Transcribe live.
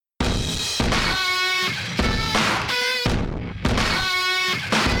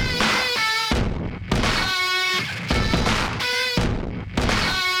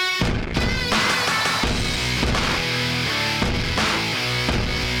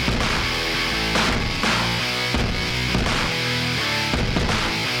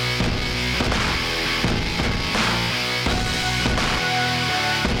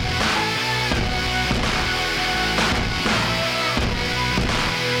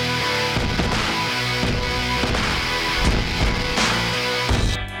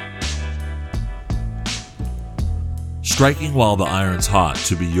striking while the iron's hot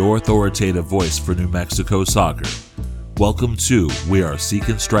to be your authoritative voice for New Mexico soccer. Welcome to We Are Seek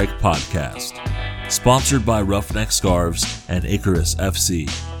and Strike podcast, sponsored by Roughneck Scarves and Icarus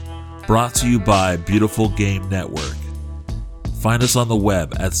FC, brought to you by Beautiful Game Network. Find us on the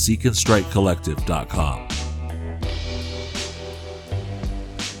web at seekandstrikecollective.com.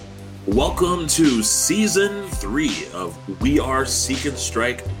 Welcome to Season 3 of We Are Seek and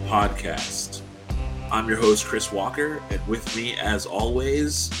Strike podcast. I'm your host, Chris Walker, and with me, as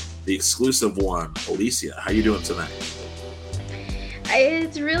always, the exclusive one, Alicia. How you doing tonight?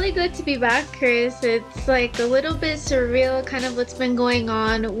 It's really good to be back, Chris. It's like a little bit surreal, kind of what's been going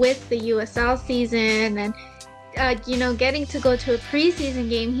on with the USL season and getting to go to a preseason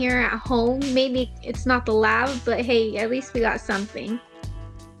game here at home. Maybe it's not the lab, but hey, at least we got something.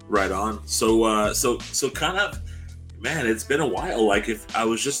 Right on. So kind of, man, it's been a while. Like, if I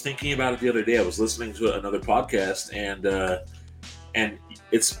was just thinking about it the other day, I was listening to another podcast, and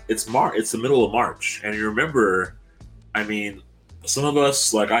it's March. It's the middle of March, and you remember, I mean, some of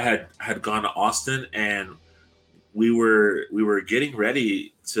us, like I had gone to Austin, and we were getting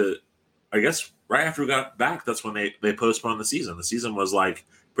ready to, I guess, right after we got back, that's when they postponed the season. The season was like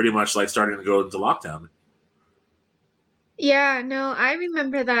pretty much like starting to go into lockdown. Yeah, no, I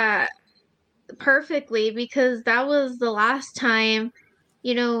remember that perfectly because that was the last time,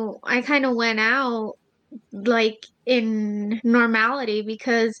 I kind of went out like in normality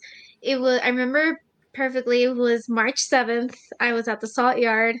because I remember perfectly, it was March 7th. I was at the Salt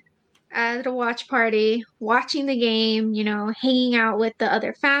Yard at a watch party, watching the game, hanging out with the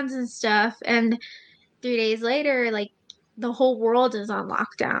other fans and stuff. And 3 days later, like the whole world is on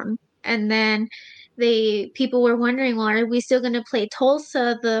lockdown. And then people were wondering, well, are we still going to play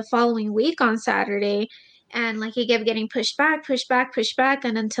Tulsa the following week on Saturday? And like it kept getting pushed back, pushed back, pushed back.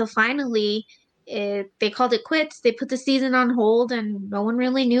 And until finally they called it quits. They put the season on hold and no one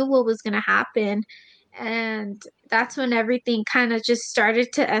really knew what was going to happen. And that's when everything kind of just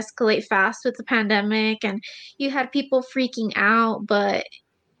started to escalate fast with the pandemic. And you had people freaking out. But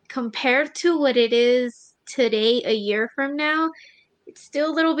compared to what it is today, a year from now, it's still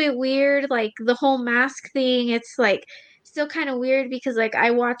a little bit weird. Like the whole mask thing, it's like still kind of weird because like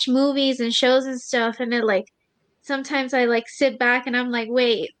I watch movies and shows and stuff, and it like sometimes I like sit back and I'm like,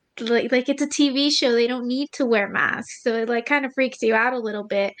 wait, like it's a TV show, they don't need to wear masks. So it like kind of freaks you out a little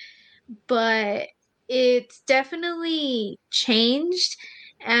bit. But it's definitely changed,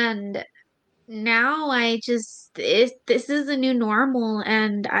 and now this is a new normal,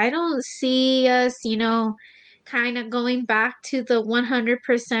 and I don't see us, kind of going back to the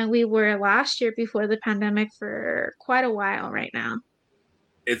 100% we were last year before the pandemic for quite a while right now.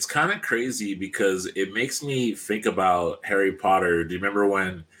 It's kind of crazy because it makes me think about Harry Potter. Do you remember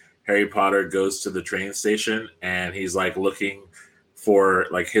when Harry Potter goes to the train station and he's like looking for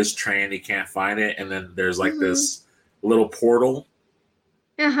like his train, he can't find it, and then there's like this little portal.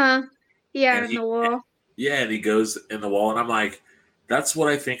 Uh-huh. Yeah, in he, the wall. yeah, and he goes in the wall, and I'm like, that's what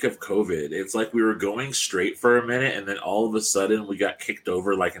I think of COVID. It's like we were going straight for a minute, and then all of a sudden we got kicked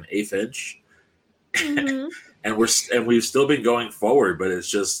over like an eighth inch, Mm-hmm. and we've still been going forward, but it's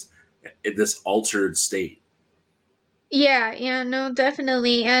just in this altered state. Yeah, no,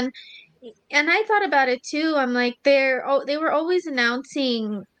 definitely. And I thought about it too. I'm like, they were always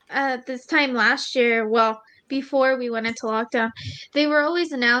announcing this time last year, well, before we went into lockdown, they were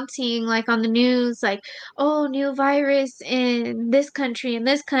always announcing like on the news, like, oh, new virus in this country, in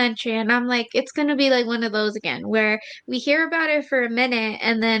this country. And I'm like, it's gonna be like one of those again, where we hear about it for a minute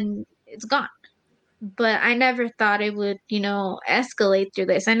and then it's gone. But I never thought it would, escalate through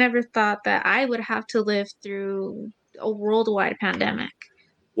this. I never thought that I would have to live through a worldwide pandemic.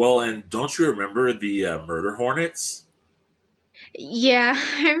 Well, and don't you remember the murder hornets? Yeah,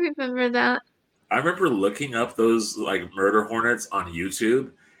 I remember that. I remember looking up those like murder hornets on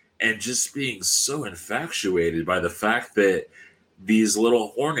YouTube and just being so infatuated by the fact that these little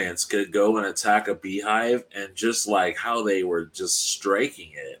hornets could go and attack a beehive, and just like how they were just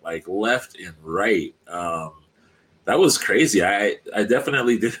striking it like left and right. That was crazy. I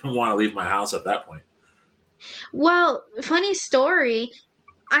definitely didn't want to leave my house at that point. Well, funny story.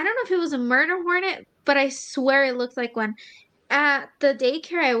 I don't know if it was a murder hornet, but I swear it looked like one. At the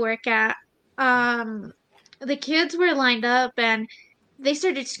daycare I work at, um, the kids were lined up and they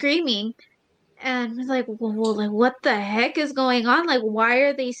started screaming. And we're like, well, like, what the heck is going on? Like, why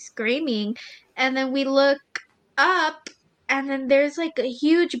are they screaming? And then we look up, and then there's like a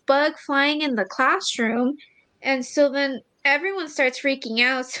huge bug flying in the classroom. And so then everyone starts freaking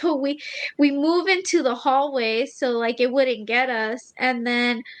out. So we move into the hallway so like it wouldn't get us. And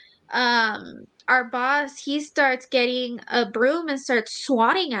then our boss, he starts getting a broom and starts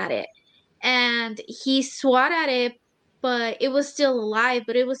swatting at it. And he swat at it, but it was still alive,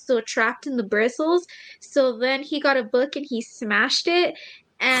 but it was still trapped in the bristles. So then he got a book and he smashed it.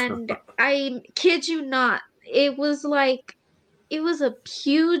 And I kid you not, it was a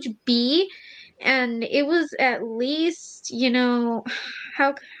huge bee, and it was at least,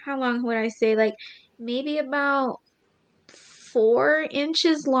 how how long would I say? Like maybe about 4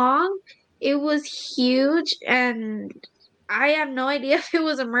 inches long. It was huge, and I have no idea if it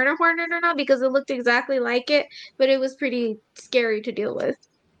was a murder hornet or not because it looked exactly like it, but it was pretty scary to deal with.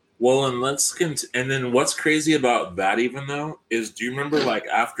 Well, and and then what's crazy about that even though is, do you remember like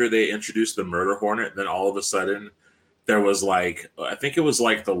after they introduced the murder hornet, then all of a sudden there was like, I think it was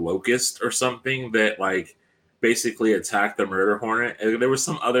like the locust or something that like basically attacked the murder hornet. And there was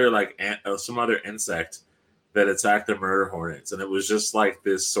some other like some other insect that attacked the murder hornets, and it was just like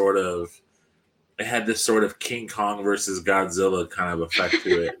this sort of, it had this sort of King Kong versus Godzilla kind of effect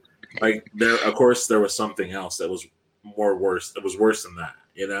to it. Like there, of course, there was something else that was more worse. That was worse than that,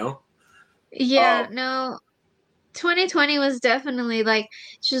 you know. Yeah, Um, no, 2020 was definitely like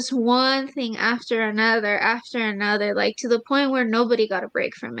just one thing after another, like to the point where nobody got a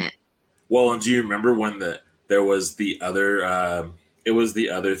break from it. well, and do you remember when there was the other? It was the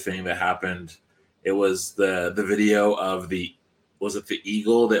other thing that happened. It was the video of the, was it the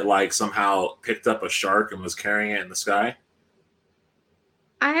eagle that like somehow picked up a shark and was carrying it in the sky?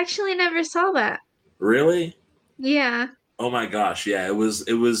 I actually never saw that. Really? Yeah. Oh my gosh, yeah, it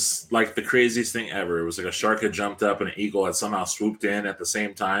was like the craziest thing ever. It was like a shark had jumped up and an eagle had somehow swooped in at the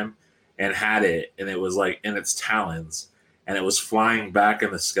same time and had it, and it was like in its talons, and it was flying back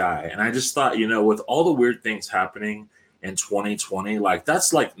in the sky. And I just thought, with all the weird things happening in 2020, like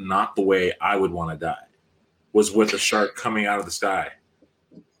that's like not the way I would want to die. Was with a shark coming out of the sky.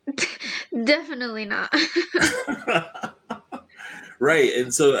 Definitely not. Right.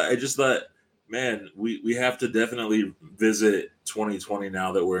 And so I just thought, man, we have to definitely visit 2020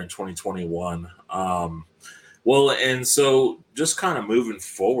 now that we're in 2021. Well, and so just kind of moving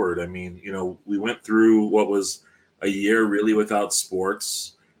forward, I mean, we went through what was a year really without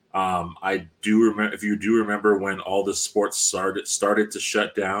sports. I do remember, if you do remember, when all the sports started to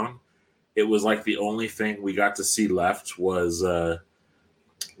shut down, it was like the only thing we got to see left was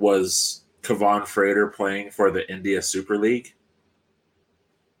Kavan Frater playing for the India Super League.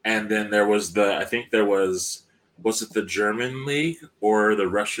 And then there was I think there was it the German league or the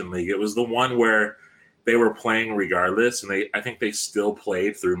Russian league? It was the one where they were playing regardless, and I think they still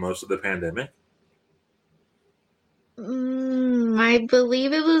played through most of the pandemic. I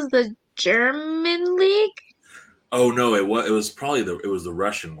believe it was the German league. Oh no, it was probably the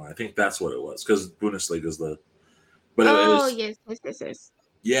Russian one. I think that's what it was, because Bundesliga is but it Oh, was, yes, yes, yes, yes.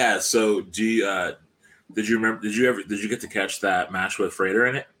 yeah. So did you remember? Did you get to catch that match with Frater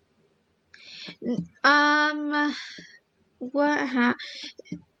in it? Um, what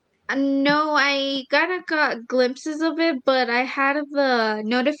No, I kind of got glimpses of it, but I had the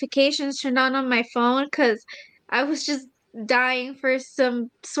notifications turned on my phone because I was just dying for some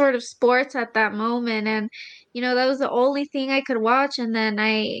sort of sports at that moment. And, that was the only thing I could watch. And then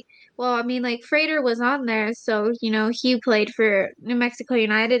well, I mean, like, Frater was on there. So, he played for New Mexico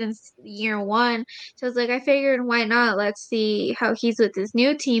United in year one. So I was like, I figured, why not? Let's see how he's with his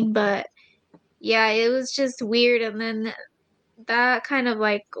new team. But yeah, it was just weird. And then that kind of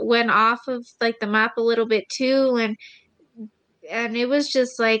like went off of like the map a little bit too, and it was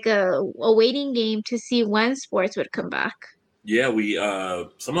just like a waiting game to see when sports would come back. Yeah, we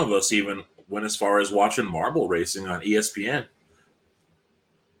some of us even went as far as watching marble racing on ESPN.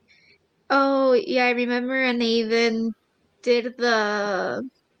 Oh yeah, I remember, and they even did the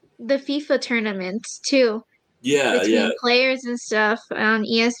FIFA tournaments too Yeah, yeah, between players and stuff on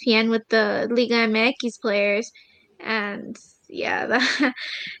ESPN with the Liga MX players. And yeah,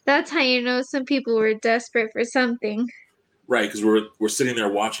 that's how some people were desperate for something. right. Because we're sitting there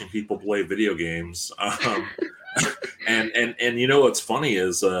watching people play video games, and what's funny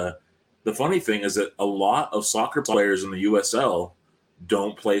is the funny thing is that a lot of soccer players in the USL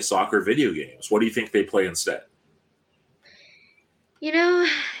don't play soccer video games. What do you think they play instead? You know,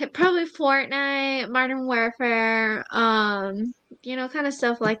 probably Fortnite, Modern Warfare, kind of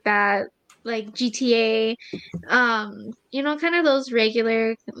stuff like that, like GTA, kind of those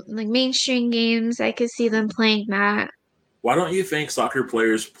regular, like mainstream games. I could see them playing that. Why don't you think soccer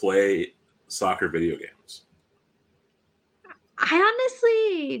players play soccer video games? I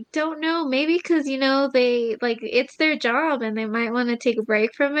honestly don't know. Maybe because, they like it's their job and they might want to take a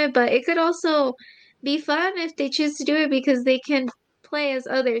break from it, but it could also be fun if they choose to do it because they can play as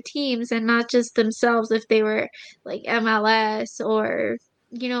other teams and not just themselves if they were like MLS or,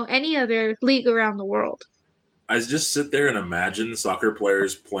 any other league around the world. I just sit there and imagine soccer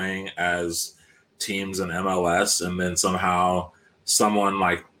players playing as teams in MLS, and then somehow someone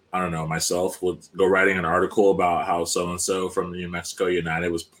like, I don't know, myself would go writing an article about how so and so from New Mexico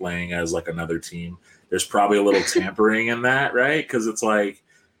United was playing as like another team. There's probably a little tampering in that, right? Because it's like,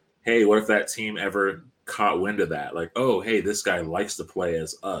 hey, what if that team ever caught wind of that? Like, oh, hey, this guy likes to play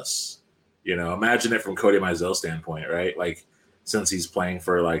as us. Imagine it from Cody Mizell's standpoint, right? Like, since he's playing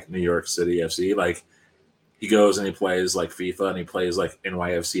for like New York City FC, like he goes and he plays like FIFA and he plays like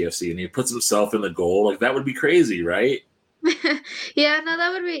NYFC FC and he puts himself in the goal. Like, that would be crazy, right? Yeah, no,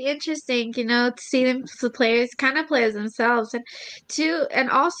 that would be interesting, to see them, the players kind of play as themselves and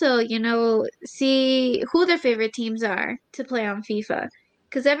also, see who their favorite teams are to play on FIFA.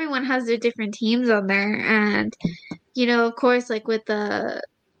 Because everyone has their different teams on there. And, of course, like with their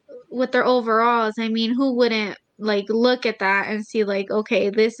overalls, I mean, who wouldn't like look at that and see like, okay,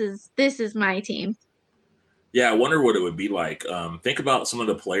 this is my team. Yeah, I wonder what it would be like. Think about some of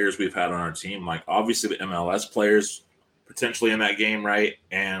the players we've had on our team. Like, obviously the MLS players potentially in that game, right?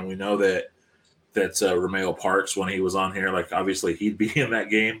 And we know that Romeo Parks, when he was on here, like obviously he'd be in that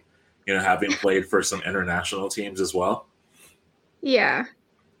game. Having played for some international teams as well. Yeah.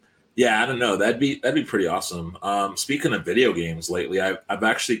 Yeah, I don't know. That'd be pretty awesome. Speaking of video games, lately I've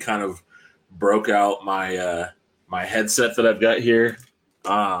actually kind of broke out my headset that I've got here,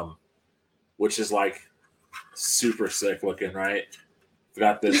 which is like super sick looking, right? I've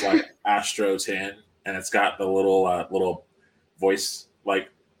got this like Astro 10, and it's got the little voice like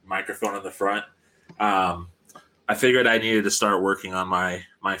microphone in the front. I figured I needed to start working on my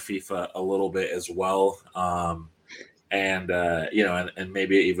FIFA a little bit as well. And and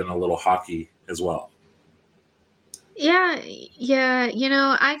maybe even a little hockey as well. Yeah, yeah,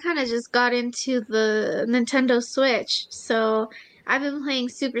 I kind of just got into the Nintendo Switch. So I've been playing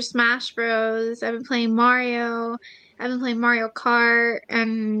Super Smash Bros. I've been playing Mario. I've been playing Mario Kart,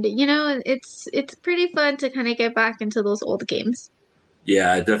 and it's pretty fun to kind of get back into those old games.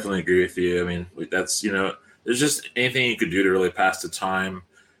 Yeah, I definitely agree with you. I mean, that's there's just anything you could do to really pass the time.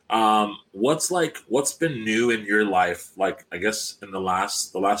 What's been new in your life? Like, I guess in the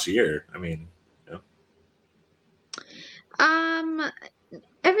last year. I mean, you know? Um,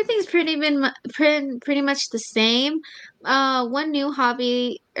 Everything's pretty much the same. One new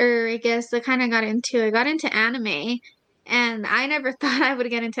hobby, or I guess I got into anime, and I never thought I would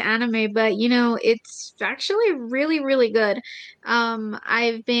get into anime, but it's actually really, really good.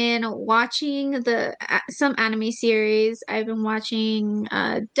 I've been watching some anime series. I've been watching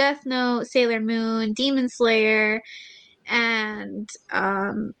Death Note, Sailor Moon, Demon Slayer, and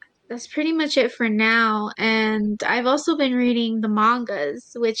that's pretty much it for now. And I've also been reading the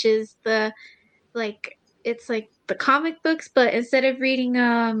mangas, which is it's like the comic books, but instead of reading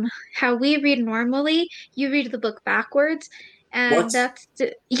how we read normally, you read the book backwards. And What?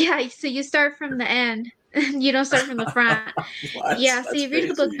 yeah, so you start from the end. You don't start from the front. What? Yeah, so That's you read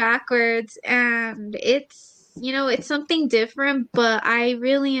the book crazy. backwards, and it's something different, but I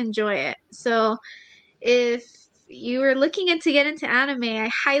really enjoy it. So if you were looking to get into anime,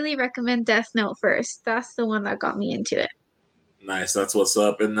 I highly recommend Death Note first. That's the one that got me into it. Nice. That's what's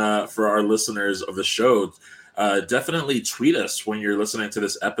up. And for our listeners of the show, definitely tweet us when you're listening to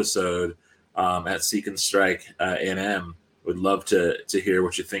this episode at Seek and Strike NM. Would love to hear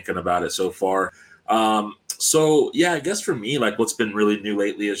what you're thinking about it so far. So yeah, I guess for me, like what's been really new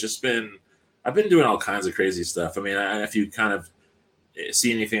lately has just been I've been doing all kinds of crazy stuff. I mean, if you kind of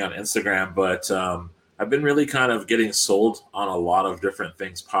see anything on Instagram, but I've been really kind of getting sold on a lot of different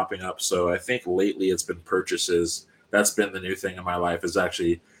things popping up. So I think lately it's been purchases. That's been the new thing in my life is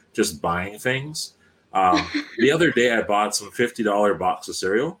actually just buying things. The other day I bought some $50 box of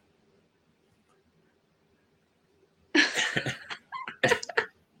cereal.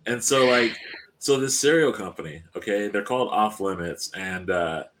 And so this cereal company, okay, they're called Off Limits, and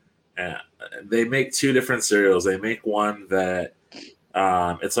they make two different cereals. They make one that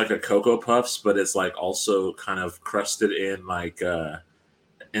it's like a Cocoa Puffs, but it's like also kind of crusted in like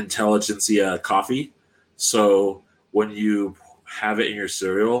intelligentsia coffee. So when you have it in your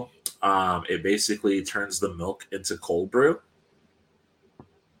cereal, it basically turns the milk into cold brew.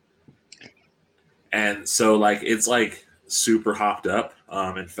 And so like it's like super hopped up.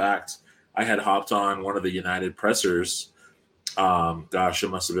 In fact, I had hopped on one of the United pressers. Gosh, it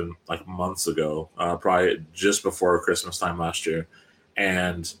must have been like months ago, probably just before Christmas time last year.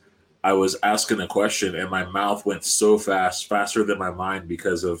 And I was asking a question, and my mouth went so fast, faster than my mind,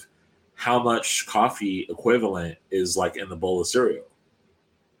 because of how much coffee equivalent is like in the bowl of cereal.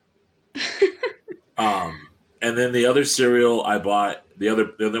 Um, and then the other cereal I bought, the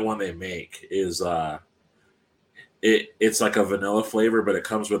other one they make is it's like a vanilla flavor, but it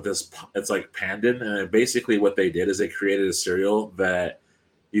comes with this. It's like pandan, and basically what they did is they created a cereal that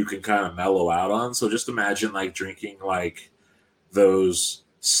you can kind of mellow out on. So just imagine like drinking like those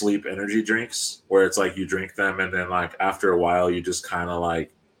sleep energy drinks, where it's like you drink them and then like after a while you just kind of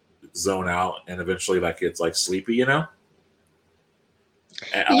like zone out, and eventually like it's like sleepy, like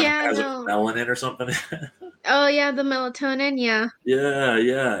Yeah, has a no. melanin or something. Oh yeah, the melatonin, yeah. Yeah,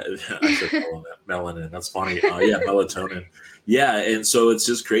 yeah. I said melanin. Melanin. That's funny. Yeah, melatonin. Yeah, and so it's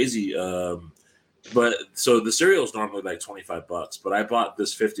just crazy. But so the cereal is normally like $25, but I bought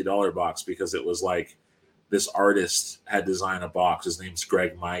this $50 box because it was like this artist had designed a box. His name's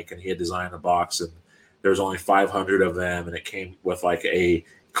Greg Mike, and he had designed a box, and there's only 500 of them, and it came with like a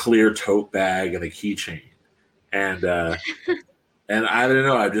clear tote bag and a keychain. And and I don't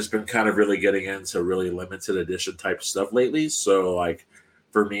know, I've just been kind of really getting into really limited edition type stuff lately. So like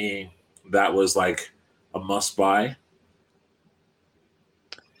for me, that was like a must buy.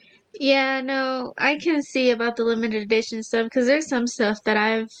 Yeah, no, I can see about the limited edition stuff because there's some stuff that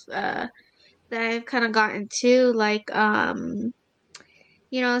I've kind of gotten to like since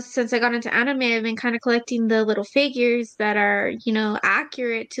I got into anime, I've been kind of collecting the little figures that are,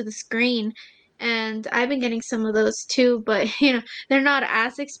 accurate to the screen. And I've been getting some of those too, but they're not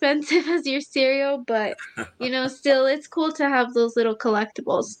as expensive as your cereal, but still it's cool to have those little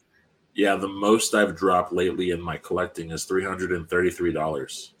collectibles. Yeah, the most I've dropped lately in my collecting is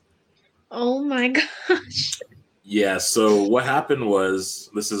 $333. Oh my gosh. Yeah, so what happened was,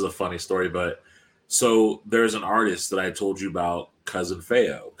 this is a funny story, but so there's an artist that I told you about, Cousin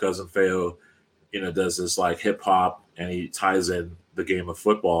Feo. Cousin Feo, does this like hip hop, and he ties in the game of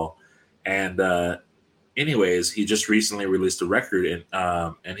football. And anyways, he just recently released a record, and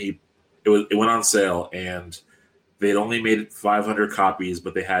it went on sale, and they'd only made 500 copies,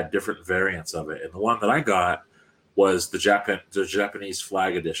 but they had different variants of it. And the one that I got was the Japanese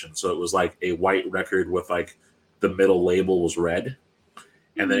flag edition. So it was like a white record with like the middle label was red,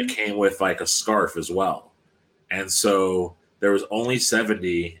 and then it Mhm. came with like a scarf as well. And so there was only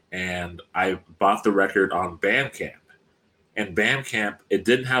 70, and I bought the record on Bandcamp. And Bandcamp, it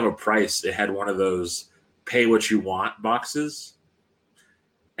didn't have a price. It had one of those pay what you want boxes.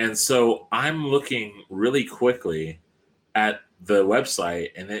 And so I'm looking really quickly at the website,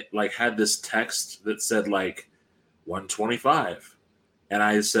 and it like had this text that said like 125. And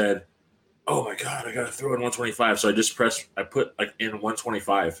I said, "Oh my god, I got to throw in 125." So I put like in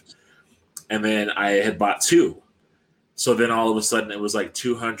 125, and then I had bought two. So then all of a sudden it was like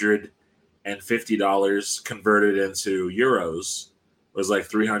 $250 converted into euros. It was like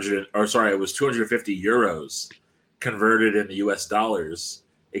 300, or sorry, it was 250 euros converted into US dollars.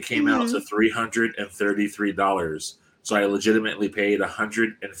 It came out to Mhm. $333. So I legitimately paid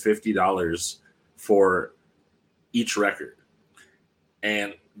 $150 for each record.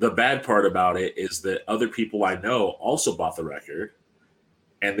 And the bad part about it is that other people I know also bought the record,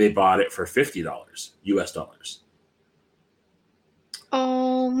 and they bought it for $50 US dollars.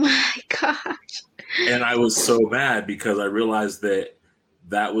 Oh my gosh. And I was so mad because I realized that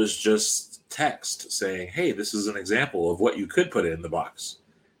that was just text saying, "Hey, this is an example of what you could put in the box."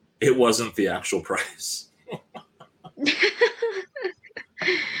 It wasn't the actual price.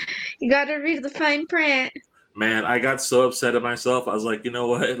 You gotta read the fine print. Man, I got so upset at myself. I was like, you know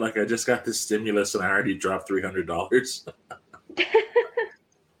what? Like, I just got this stimulus and I already dropped $300.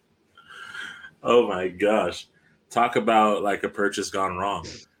 Oh my gosh. Talk about like a purchase gone wrong.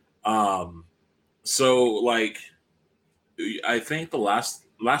 Um, so like I think the last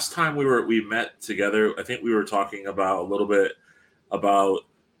time we met together, I think we were talking about a little bit about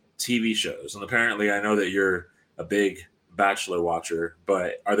TV shows. And apparently I know that you're a big Bachelor watcher,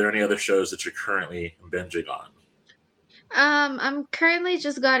 but are there any other shows that you're currently binging on? I'm currently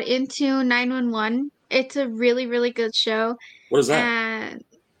just got into 911. It's a really, really good show. What is that? And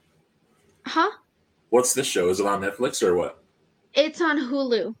huh? What's this show? Is it on Netflix or what? It's on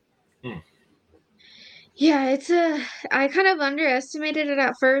Hulu. Hmm. Yeah, I kind of underestimated it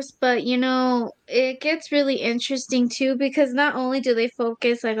at first, but it gets really interesting too because not only do they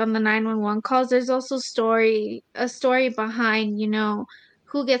focus like on the 911 calls, there's also a story behind,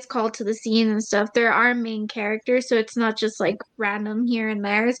 who gets called to the scene and stuff. There are main characters, so it's not just like random here and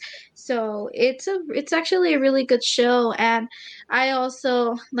there. So it's actually a really good show. And I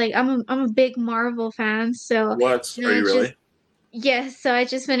also like I'm a big Marvel fan, so What? Are you just really? yes, so I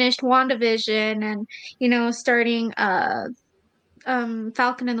just finished WandaVision and starting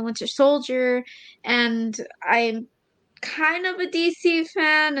Falcon and the Winter Soldier, and I'm kind of a DC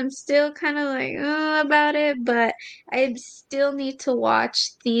fan. I'm still kind of like about it, but I still need to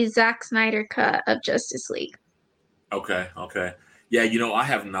watch the Zack Snyder cut of Justice League. Okay, okay. Yeah, I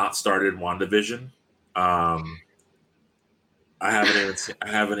have not started WandaVision. Um, I haven't even seen, I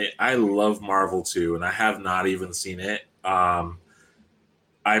haven't, I love Marvel too, and I have not even seen it. I'm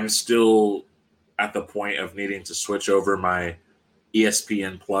still at the point of needing to switch over my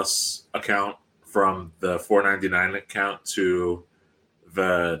ESPN Plus account from the 4.99 account to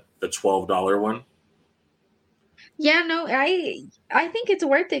the $12 one. Yeah, no, I think it's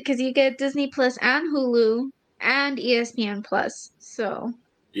worth it because you get Disney Plus and Hulu and ESPN Plus. So,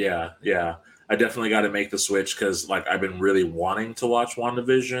 Yeah, yeah. I definitely got to make the switch because like I've been really wanting to watch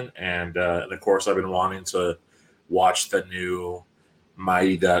WandaVision, and of course I've been wanting to watch the new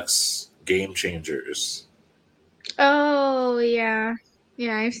Mighty Ducks Game Changers. oh yeah.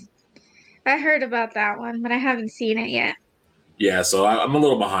 Yeah, I heard about that one, but I haven't seen it yet. Yeah, so I'm a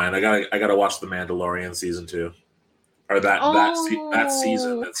little behind. I gotta watch the Mandalorian season 2, or that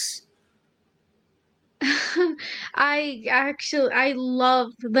season. Oh, That's I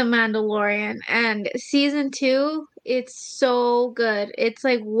love The Mandalorian and season two, it's so good. It's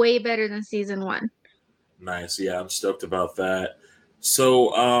like way better than season one. nice. Yeah, I'm stoked about that.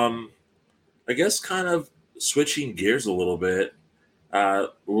 So, I guess kind of switching gears a little bit.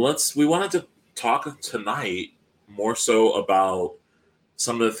 We wanted to talk tonight more so about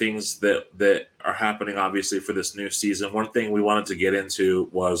some of the things that are happening obviously for this new season. One thing we wanted to get into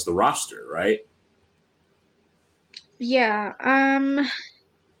was the roster, right? Yeah, kind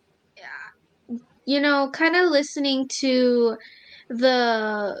of listening to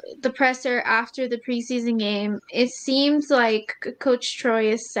the presser after the preseason game, it seems like Coach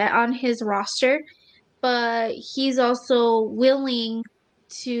Troy is set on his roster, but he's also willing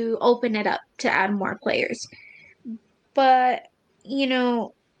to open it up to add more players. But, you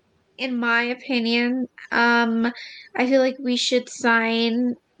know, in my opinion, I feel like we should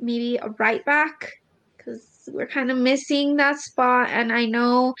sign maybe a right back because we're kind of missing that spot. And I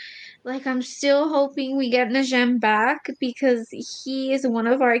know, like, I'm still hoping we get Najem back because he is one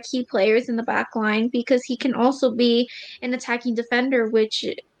of our key players in the back line because he can also be an attacking defender, which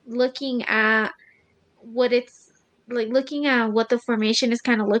looking at what it's looking at what the formation is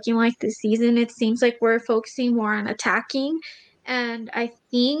kind of looking like this season, it seems like we're focusing more on attacking. And I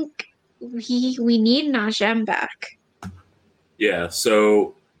think we need Najem back. Yeah.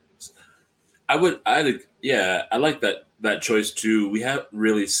 So yeah, I like that choice too. We haven't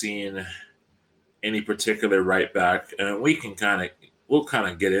really seen any particular right back, and we'll kind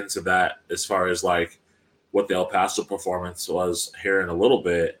of get into that as far as like what the El Paso performance was here in a little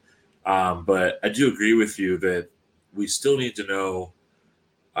bit. But I do agree with you that we still need to know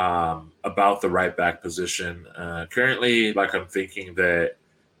about the right back position. Currently, like I'm thinking that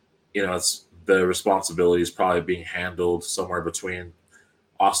it's the responsibility is probably being handled somewhere between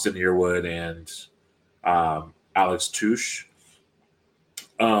Austin Earwood and Alex Touche.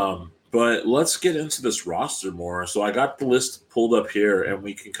 But let's get into this roster more. So I got the list pulled up here, and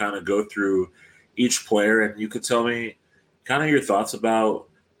we can kind of go through each player, and you could tell me kind of your thoughts about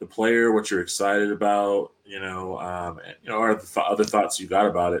the player, what you're excited about, or the other thoughts you got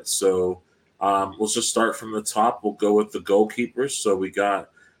about it. So let's just start from the top. We'll go with the goalkeepers. So we got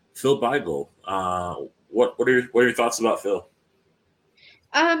Phil Beigel. What are your thoughts about Phil?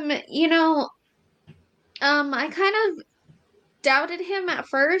 Um, you know, I kind of doubted him at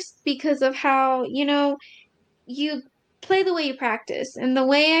first because of how, you play the way you practice. And the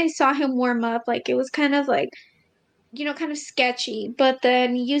way I saw him warm up, like it was kind of like, kind of sketchy. But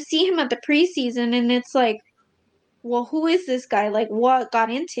then you see him at the preseason and it's like, well, who is this guy? Like, what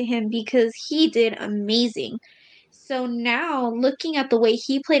got into him? Because he did amazing. So now, looking at the way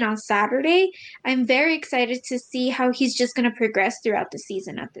he played on Saturday, I'm very excited to see how he's just going to progress throughout the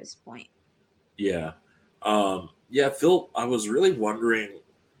season at this point. Yeah. Yeah, Phil, I was really wondering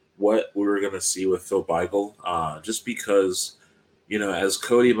what we were going to see with Phil Beigel, just because, as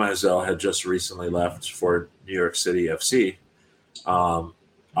Cody Mizell had just recently left for New York City FC,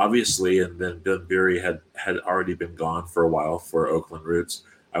 obviously, and then Ben Bury had already been gone for a while for Oakland Roots.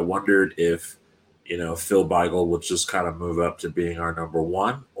 I wondered if, Phil Beigel would just kind of move up to being our number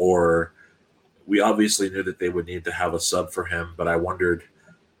one, or we obviously knew that they would need to have a sub for him, but I wondered,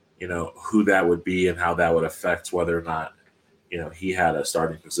 who that would be and how that would affect whether or not, he had a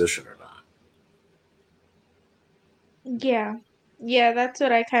starting position or not. Yeah. Yeah, that's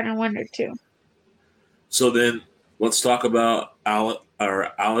what I kind of wondered too. So then let's talk about Alex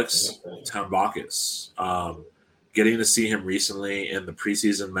Tambakis. Getting to see him recently in the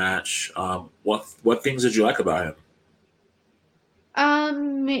preseason match. What things did you like about him?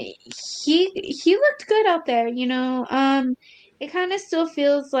 He looked good out there, you know. It kind of still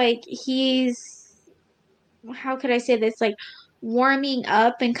feels like he's, how could I say this, like warming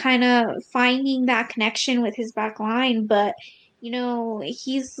up and kind of finding that connection with his back line, but you know,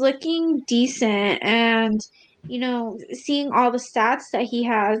 he's looking decent and you know, seeing all the stats that he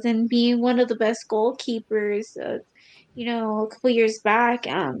has and being one of the best goalkeepers, you know, a couple years back,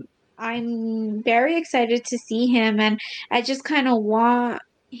 I'm very excited to see him and I just kind of want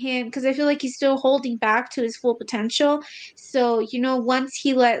him because I feel like he's still holding back to his full potential. So, you know, once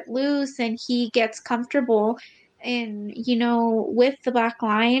he let loose and he gets comfortable and, you know, with the back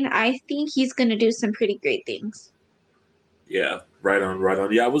line, I think he's going to do some pretty great things. Yeah, right on, right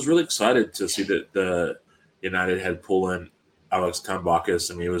on. Yeah, I was really excited to see that the United had pulled in Alex Tambakis.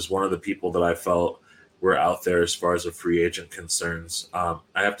 I mean, he was one of the people that I felt were out there as far as a free agent concerns. I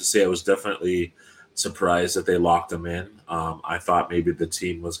have to say, I was definitely surprised that they locked him in. I thought maybe the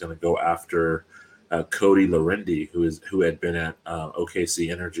team was going to go after Cody Larendi, who had been at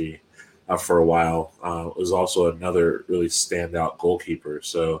OKC Energy for a while. Was also another really standout goalkeeper.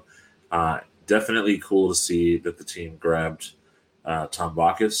 So definitely cool to see that the team grabbed Tom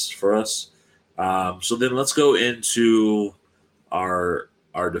Bacchus for us. So then let's go into our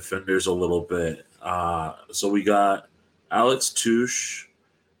defenders a little bit. So we got Alex Touche,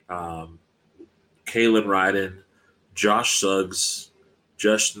 um, Kalen Ryden, Josh Suggs,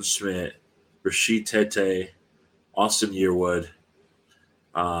 Justin Schmidt, Rashid Tete, Austin Yearwood.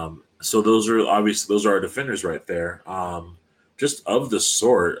 So those are obviously those are our defenders right there. Just of the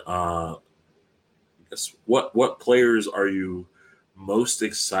sort, what players are you most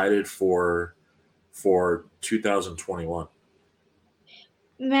excited for 2021?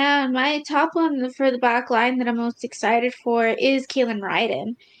 Man, my top one for the back line that I'm most excited for is Kalen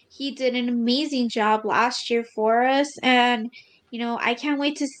Ryden. He did an amazing job last year for us, and you know, I can't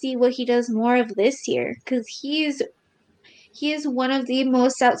wait to see what he does more of this year because he is one of the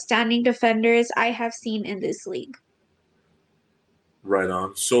most outstanding defenders I have seen in this league. Right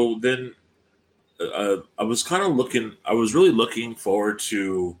on. So then I was kind of looking. I was really looking forward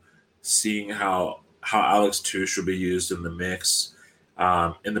to seeing how Alex Touche would be used in the mix.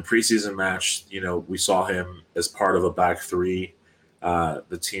 In the preseason match, you know, we saw him as part of a back three.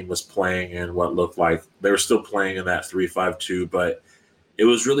 The team was playing in what looked like they were still playing in that 3-5-2, but it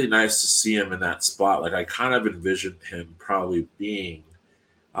was really nice to see him in that spot. Like I kind of envisioned him probably being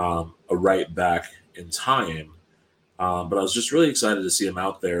a right back in time. But I was just really excited to see him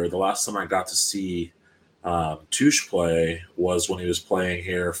out there. The last time I got to see Touche play was when he was playing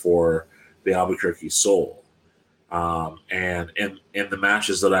here for the Albuquerque Soul. And in the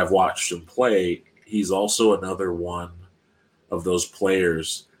matches that I've watched him play, he's also another one of those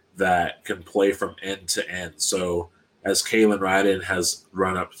players that can play from end to end. So as Kalen Ryden has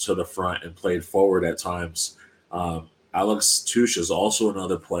run up to the front and played forward at times, Alex Touche is also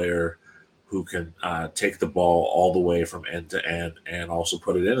another player who can take the ball all the way from end to end and also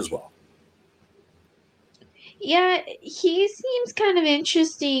put it in as well. Yeah, he seems kind of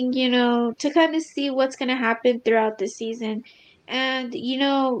interesting, you know, to kind of see what's going to happen throughout the season. And, you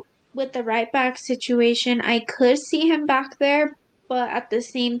know, with the right back situation, I could see him back there, but at the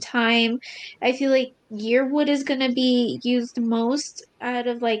same time, I feel like Yearwood is going to be used most out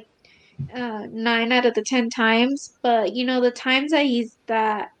of like 9 out of the 10 times. But you know, the times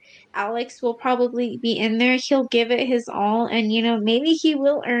that Alex will probably be in there, he'll give it his all, and you know, maybe he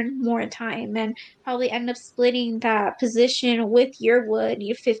will earn more time and probably end up splitting that position with Yearwood,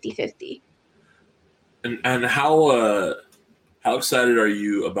 you 50-50. And how excited are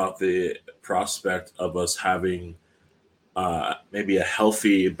you about the prospect of us having maybe a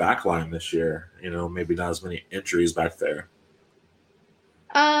healthy backline this year? You know, maybe not as many injuries back there.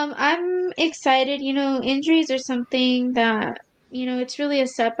 I'm excited. You know, injuries are something that, you know, it's really a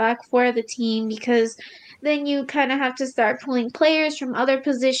setback for the team because then you kind of have to start pulling players from other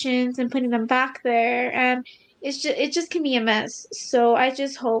positions and putting them back there, and it just can be a mess. So I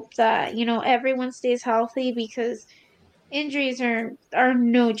just hope that, you know, everyone stays healthy because injuries are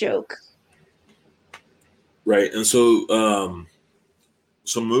no joke. Right. And so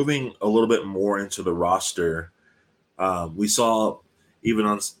moving a little bit more into the roster, we saw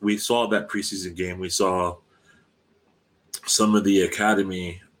we saw that preseason game. We saw some of the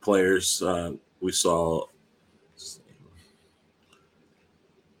academy players. We saw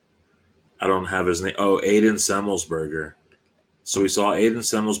I don't have his name. Oh, Aiden Semmelsberger. So we saw Aiden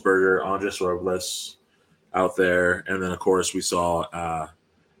Semmelsberger, Andres Robles out there, and then of course we saw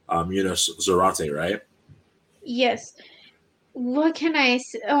Munoz Zarate, right? Yes. What can I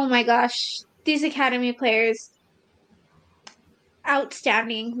say? Oh my gosh, these academy players.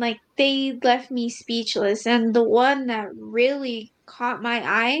 outstanding. Like they left me speechless. And the one that really caught my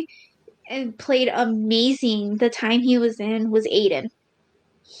eye and played amazing the time he was in was Aiden.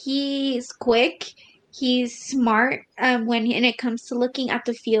 He's quick, he's smart when it comes to looking at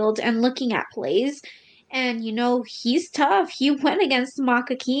the field and looking at plays. And he's tough. He went against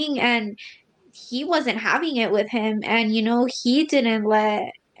Maka King and he wasn't having it with him. And he didn't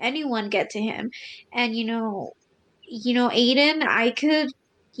let anyone get to him. And Aiden, I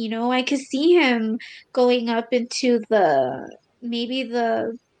could see him going up into the maybe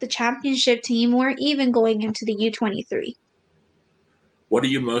the championship team or even going into the U23. What are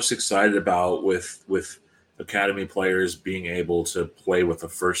you most excited about with academy players being able to play with the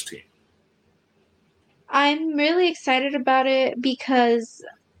first team? I'm really excited about it because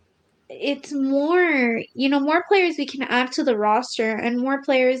it's more players we can add to the roster and more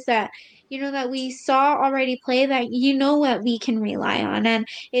players that we saw already play that what we can rely on. And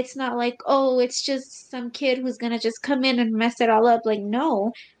it's not like, oh, it's just some kid who's gonna just come in and mess it all up. Like,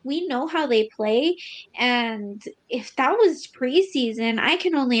 no, we know how they play. And if that was preseason, I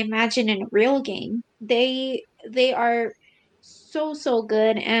can only imagine in a real game. They are so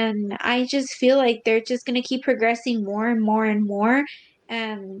good, and I just feel like they're just gonna keep progressing more and more and more.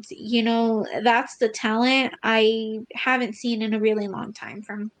 And that's the talent I haven't seen in a really long time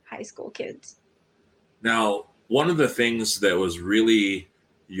from high school kids. Now, one of the things that was really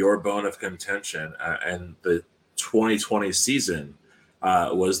your bone of contention and the 2020 season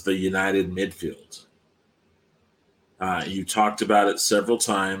was the united midfield. You talked about it several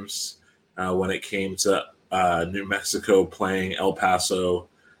times when it came to New Mexico playing El Paso,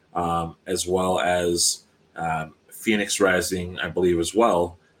 as well as Phoenix Rising, I believe, as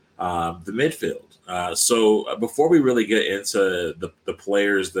well, the midfield. So before we really get into the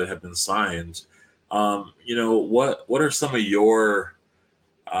players that have been signed, what are some of your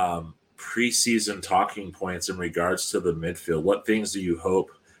preseason talking points in regards to the midfield? What things do you hope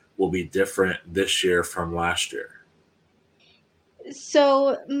will be different this year from last year?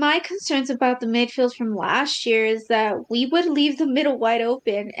 So my concerns about the midfield from last year is that we would leave the middle wide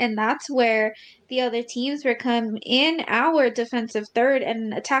open, and that's where the other teams would come in our defensive third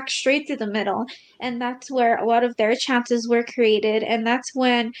and attack straight through the middle. And that's where a lot of their chances were created, and that's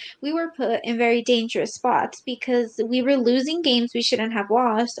when we were put in very dangerous spots because we were losing games we shouldn't have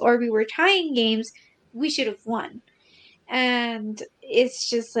lost, or we were tying games we should have won. And it's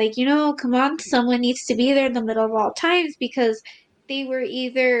just like, come on, someone needs to be there in the middle of all times because they were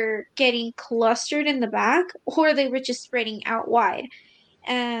either getting clustered in the back or they were just spreading out wide.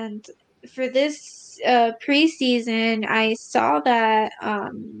 And for this preseason, I saw that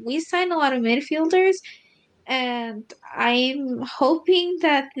we signed a lot of midfielders, and I'm hoping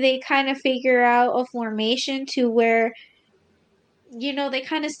that they kind of figure out a formation to where they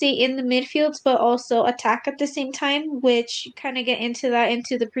kind of stay in the midfields but also attack at the same time, which kind of get into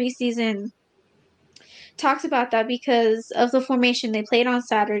the preseason talks about that because of the formation they played on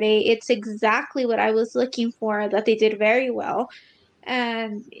Saturday. It's exactly what I was looking for, that they did very well.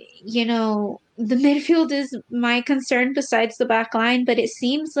 And the midfield is my concern besides the back line, but it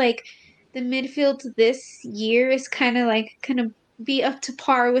seems like the midfield this year is kind of like be up to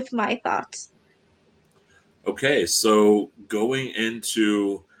par with my thoughts. Okay, so going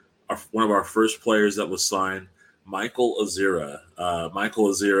into one of our first players that was signed, Michael Azira. Michael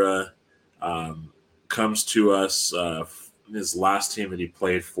Azira comes to us. His last team that he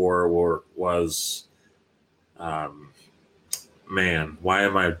played for was, man, why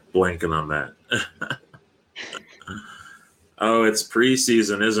am I blanking on that? Oh, it's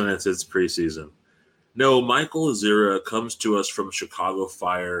preseason, isn't it? It's preseason. No, Michael Azira comes to us from Chicago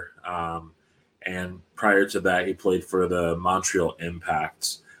Fire. And prior to that, he played for the Montreal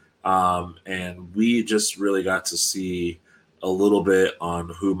Impact. And we just really got to see a little bit on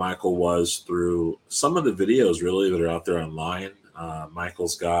who Michael was through some of the videos, really, that are out there online.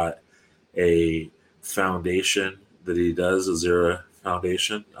 Michael's got a foundation that he does, a Azira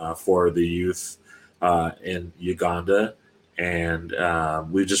Foundation, for the youth in Uganda. And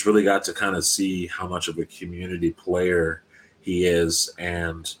we just really got to kind of see how much of a community player he is.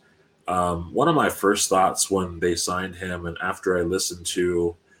 And one of my first thoughts when they signed him, and after I listened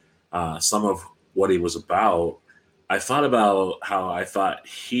to some of what he was about, I thought about how I thought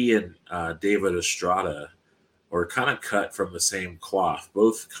he and David Estrada were kind of cut from the same cloth,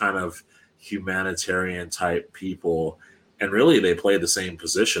 both kind of humanitarian type people. And really, they play the same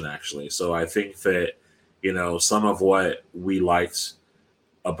position, actually. So I think that, some of what we liked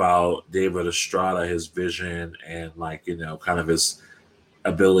about David Estrada, his vision and kind of his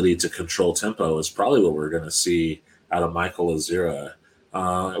ability to control tempo is probably what we're going to see out of Michael Azira.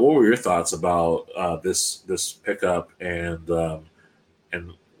 What were your thoughts about this pickup, and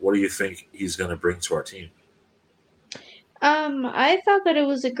what do you think he's going to bring to our team? I thought that it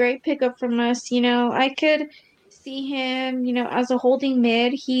was a great pickup from us. I could see him, as a holding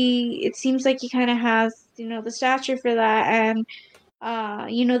mid. It seems like he kind of has, the stature for that and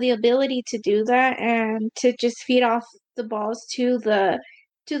the ability to do that and to just feed off the balls to the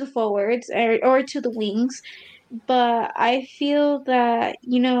forwards or to the wings. But I feel that,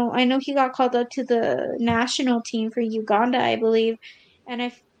 I know he got called up to the national team for Uganda, I believe, and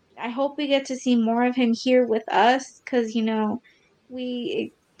I hope we get to see more of him here with us because,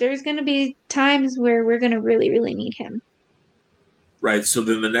 there's going to be times where we're going to really, really need him. Right. So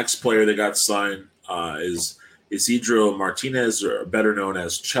then the next player that got signed is Isidro Martinez, or better known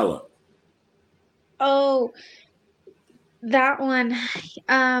as Cello. Oh, that one.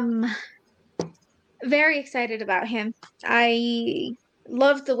 Um, Very excited about him. I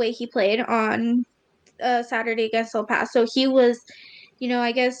loved the way he played on Saturday against El Paso. He was,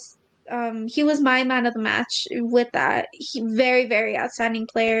 I guess he was my man of the match with that. He very, very outstanding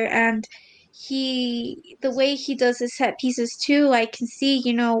player and the way he does his set pieces too, I can see,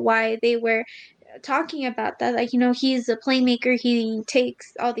 why they were talking about that. Like, he's a playmaker. He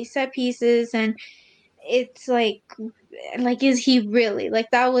takes all these set pieces and it's like is he really, like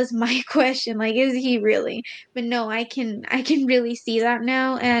that was my question, like is he really, but no, I can really see that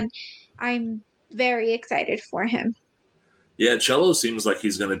now and I'm very excited for him. Yeah, Cello seems like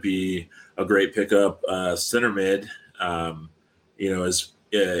he's going to be a great pickup, center mid. Um,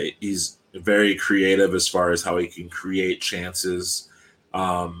 he's very creative as far as how he can create chances.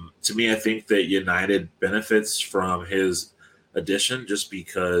 To me, I think that United benefits from his addition just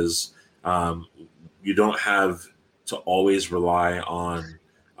because you don't have to always rely on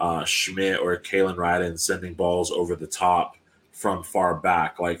Schmidt or Kalen Ryden sending balls over the top from far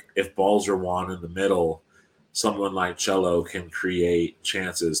back. Like if balls are won in the middle, someone like Cello can create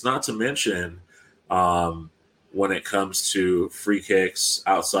chances. Not to mention um, when it comes to free kicks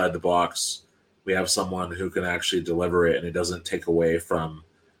outside the box, we have someone who can actually deliver it and it doesn't take away from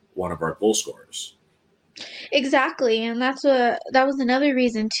one of our goal scorers. Exactly, and that was another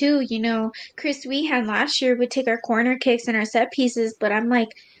reason too. Chris Wehan last year would take our corner kicks and our set pieces, but I'm like,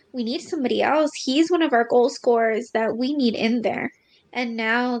 we need somebody else. He's one of our goal scorers that we need in there. And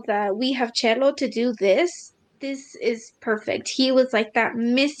now that we have Chelo to do this is perfect. He was like that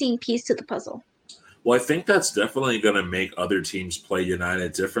missing piece to the puzzle. Well, I think that's definitely going to make other teams play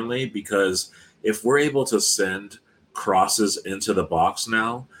United differently because if we're able to send crosses into the box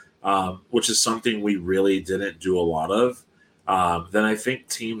now, which is something we really didn't do a lot of, then I think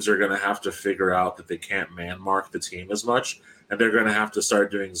teams are going to have to figure out that they can't man mark the team as much, and they're going to have to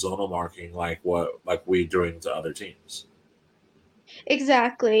start doing zonal marking like we doing to other teams.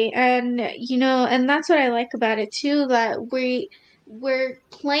 Exactly. And that's what I like about it too, that we're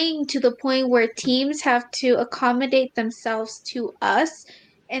playing to the point where teams have to accommodate themselves to us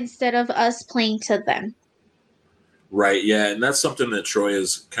instead of us playing to them. Right. Yeah, and that's something that Troy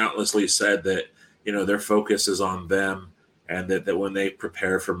has countlessly said that their focus is on them, and that when they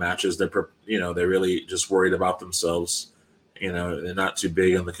prepare for matches, they're really just worried about themselves. They're not too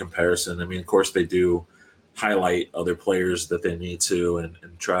big on the comparison. I mean, of course, they do highlight other players that they need to and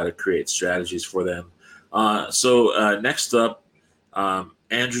try to create strategies for them. So next up,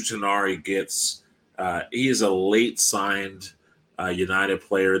 Andrew Tenari gets. He is a late signed United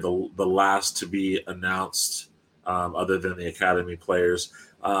player, the last to be announced other than the academy players.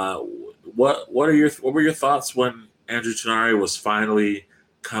 What were your thoughts when Andrew Tenari was finally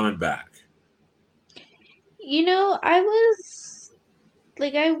coming back?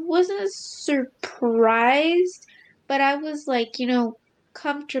 I wasn't surprised, but I was like,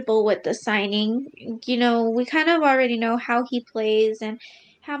 comfortable with the signing. We kind of already know how he plays and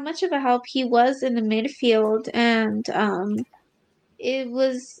how much of a help he was in the midfield and it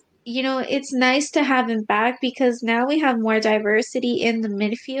was, it's nice to have him back because now we have more diversity in the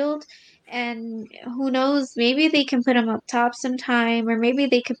midfield. And who knows, maybe they can put him up top sometime, or maybe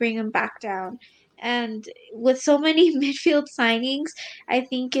they could bring him back down. And with so many midfield signings, I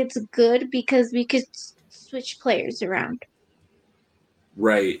think it's good because we could switch players around.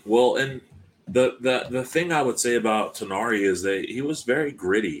 Right. Well, and the thing I would say about Tenari is that he was very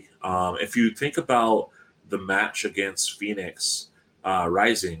gritty. If you think about the match against Phoenix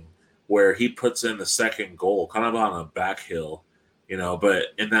Rising, where he puts in the second goal, kind of on a back hill, but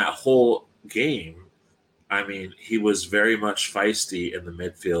in that whole game, I mean, he was very much feisty in the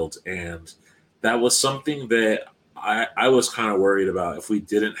midfield, and that was something that I was kind of worried about if we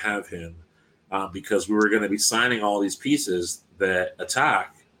didn't have him. because we were going to be signing all these pieces that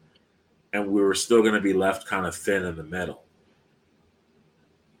attack, and we were still going to be left kind of thin in the middle.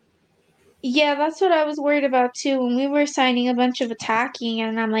 Yeah, that's what I was worried about too. When we were signing a bunch of attacking,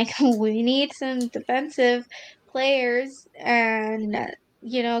 and I'm like, we need some defensive players, and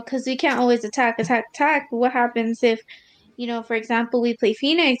because we can't always attack, attack, attack. What happens if, for example, we play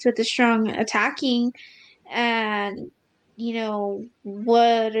Phoenix with a strong attacking, and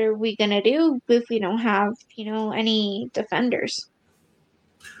what are we gonna do if we don't have, any defenders?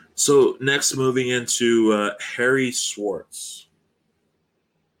 So next, moving into Harry Schwartz.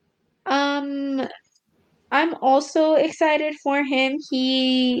 Um, I'm also excited for him.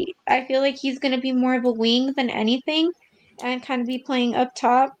 I feel like he's gonna be more of a wing than anything and kind of be playing up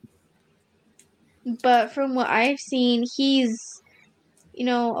top. But from what I've seen, he's,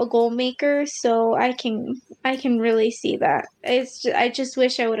 a goal maker, so I can really see that. I just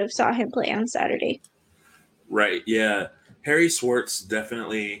wish I would have saw him play on Saturday. Right. Yeah. Harry Schwartz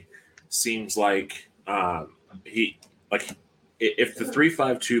definitely seems like he like if the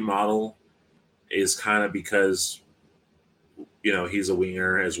 3-5-2 model is kind of because he's a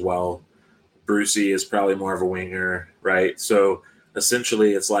winger as well. Brucey is probably more of a winger, right? So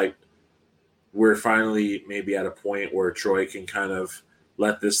essentially, it's like we're finally maybe at a point where Troy can kind of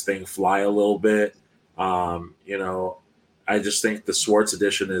let this thing fly a little bit. I just think the Schwartz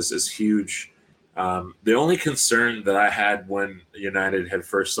edition is huge. The only concern that I had when United had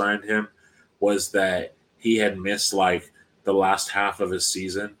first signed him was that he had missed like the last half of his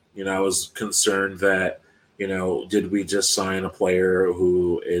season. I was concerned that, did we just sign a player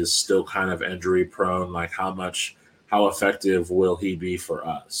who is still kind of injury prone? Like how effective will he be for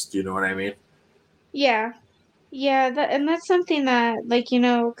us? Do you know what I mean? Yeah. Yeah, that's something that, like,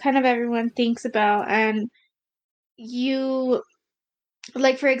 kind of everyone thinks about. And you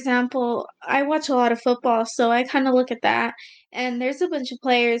like, for example, I watch a lot of football, so I kind of look at that, and there's a bunch of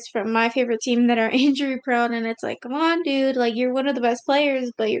players from my favorite team that are injury prone, and it's like, come on, dude, like you're one of the best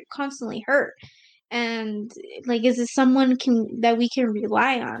players, but you're constantly hurt. And like, is this someone can that we can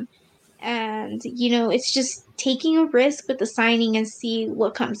rely on? And it's just taking a risk with the signing and see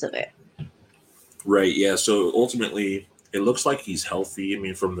what comes of it. Right. Yeah. So ultimately, it looks like he's healthy. I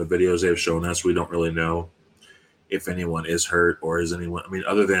mean, from the videos they've shown us, we don't really know if anyone is hurt or is anyone. I mean,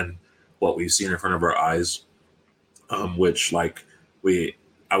 other than what we've seen in front of our eyes, which like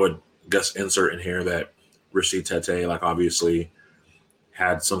I would guess insert in here that Rishi Tete, like obviously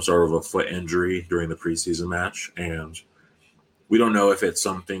had some sort of a foot injury during the preseason match, and we don't know if it's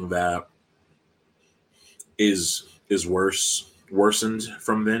something that is worsened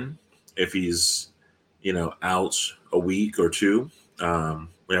from then. If he's out a week or two,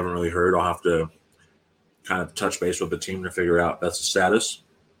 we haven't really heard. I'll have to kind of touch base with the team to figure out that's the status.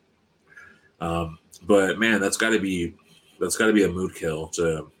 But man, that's got to be a mood kill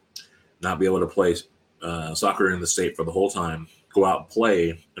to not be able to play soccer in the state for the whole time, go out and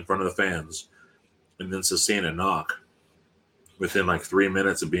play in front of the fans, and then sustain a knock within like 3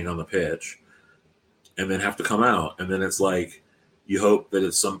 minutes of being on the pitch, and then have to come out. And then it's like you hope that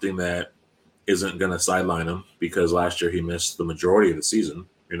it's something that isn't going to sideline him, because last year he missed the majority of the season,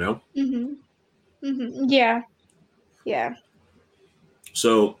 Mhm. Mhm. Yeah. Yeah.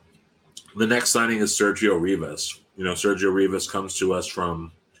 So the next signing is Sergio Rivas. Sergio Rivas comes to us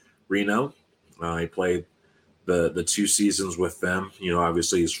from Reno. He played the 2 seasons with them.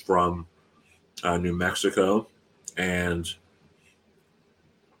 Obviously he's from New Mexico, and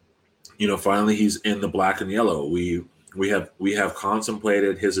finally he's in the black and yellow. We have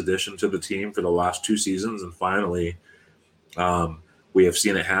contemplated his addition to the team for the last 2 seasons, and finally we have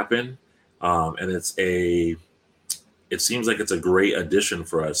seen it happen. And it seems like it's a great addition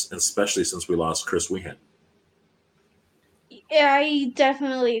for us, especially since we lost Chris Wehan. Yeah, I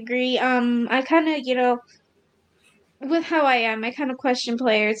definitely agree. I kind of, with how I am, I kind of question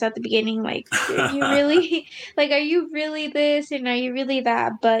players at the beginning, like, are you really, like, are you really this and are you really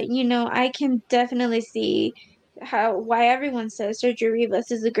that? But, I can definitely see why everyone says Sergio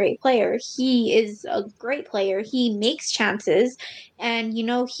Rivas is a great player. He is a great player. He makes chances, and,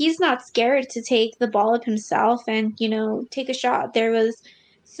 he's not scared to take the ball up himself and, take a shot. There was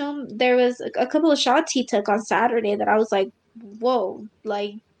a couple of shots he took on Saturday that I was like, whoa,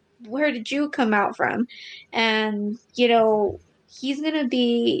 like, where did you come out from? And, I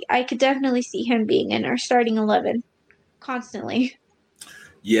could definitely see him being in our starting 11 constantly.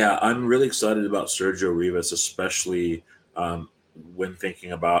 Yeah, I'm really excited about Sergio Rivas, especially when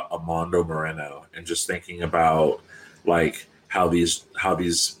thinking about Armando Moreno, and just thinking about like how these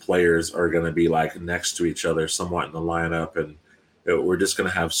players are going to be like next to each other somewhat in the lineup. And We're just going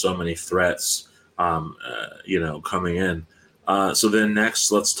to have so many threats, coming in. So then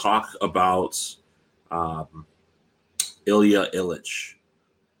next, let's talk about um, Ilya Illich.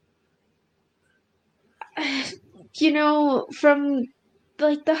 From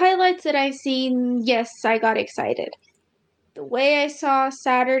like the highlights that I've seen, yes, I got excited. The way I saw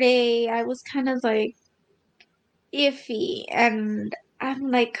Saturday, I was kind of like iffy, and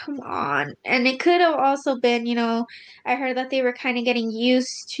I'm like, come on. And it could have also been, I heard that they were kind of getting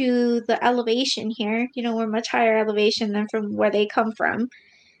used to the elevation here. We're much higher elevation than from where they come from.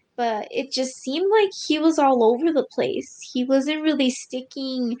 But it just seemed like he was all over the place. He wasn't really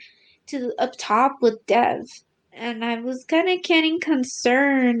sticking to up top with Dev. And I was kind of getting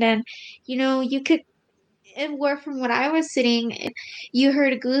concerned. And, you could, and where from when I was sitting, you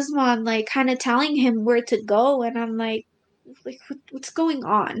heard Guzman like kind of telling him where to go. And I'm like, what's going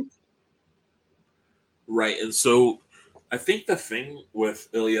on? Right. And so I think the thing with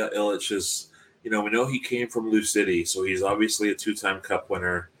Ilya Illich is, we know he came from Lou City, so he's obviously a two-time Cup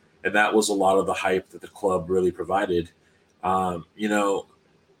winner, and that was a lot of the hype that the club really provided. Um, you know,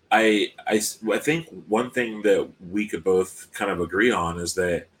 I think one thing that we could both kind of agree on is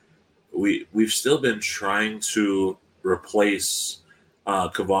that we've still been trying to replace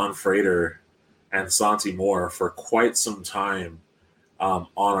Kavan Frater and Santi Moore for quite some time on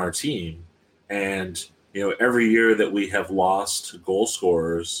our team, and every year that we have lost goal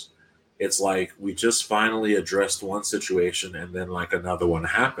scorers, it's like we just finally addressed one situation and then like another one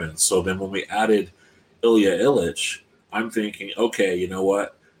happened. So then when we added Ilya Illich, I'm thinking, okay, you know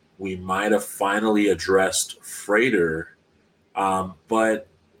what? We might have finally addressed Frater, but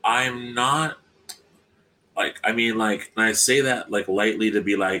I'm not like, I mean, like, and I say that like lightly to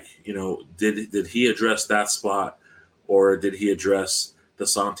be like, did he address that spot, or did he address the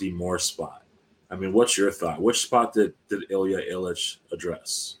Santi Moore spot? I mean, what's your thought? Which spot did Ilya Illich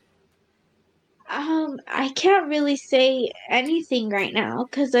address? I can't really say anything right now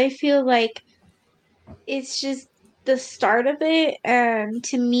because I feel like it's just the start of it. And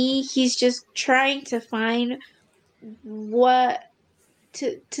to me, he's just trying to find what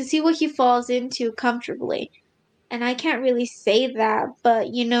to see what he falls into comfortably. And I can't really say that, but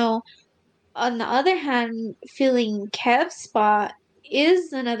on the other hand, filling Kev's spot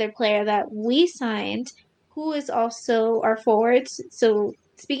is another player that we signed who is also our forwards. So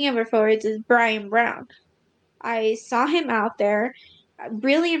speaking of our forwards is Brian Brown. I saw him out there,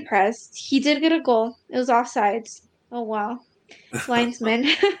 really impressed. He did get a goal. It was offsides. Oh wow. Linesman.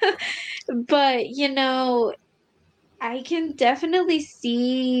 But I can definitely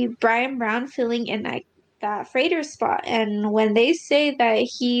see Brian Brown filling in that freighter spot. And when they say that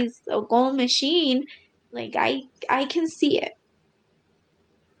he's a goal machine, like I can see it.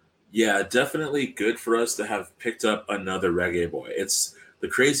 Yeah, definitely good for us to have picked up another reggae boy. It's the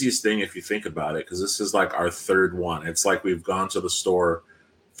craziest thing if you think about it, because this is like our third one. It's like we've gone to the store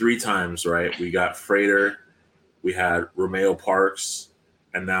three times, right? We got Frater, we had Romeo Parks,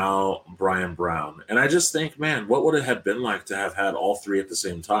 and now Brian Brown. And I just think, man, what would it have been like to have had all three at the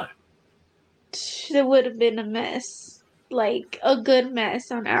same time? It would have been a mess. Like a good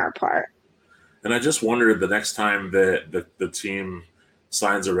mess on our part. And I just wondered the next time that the team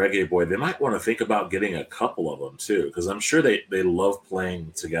signs a reggae boy, they might want to think about getting a couple of them too, because I'm sure they love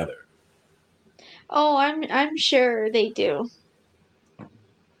playing together. Oh, I'm sure they do.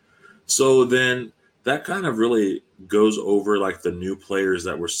 So then that kind of really goes over like the new players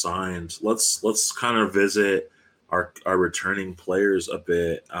that were signed. Let's kind of visit our returning players a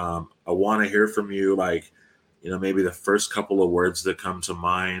bit. I want to hear from you, like maybe the first couple of words that come to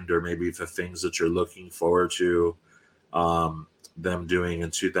mind, or maybe the things that you're looking forward to them doing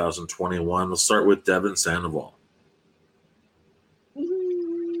in 2021. Let's start with Devin Sandoval.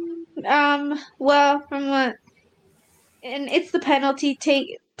 Well, from what and it's the penalty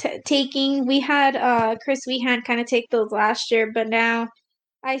taking. We had Chris Wehan kind of take those last year, but now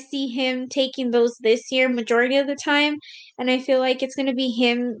I see him taking those this year majority of the time, and I feel like it's going to be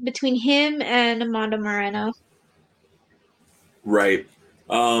him between him and Amanda Moreno. Right.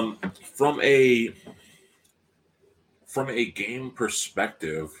 Um, from a game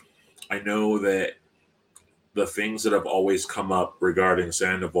perspective, I know that the things that have always come up regarding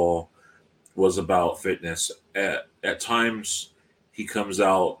Sandoval was about fitness. At times, he comes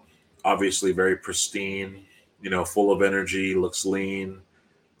out obviously very pristine, full of energy, looks lean,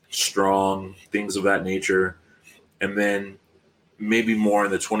 strong, things of that nature. And then maybe more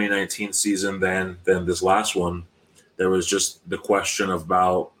in the 2019 season than this last one, there was just the question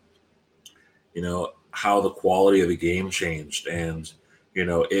about, how the quality of the game changed, and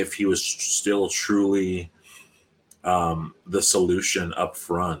if he was still truly the solution up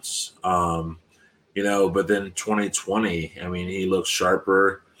front. But then 2020, I mean, he looks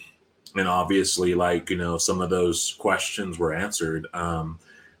sharper, and obviously, some of those questions were answered.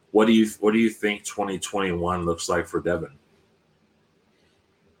 What do you think 2021 looks like for Devin?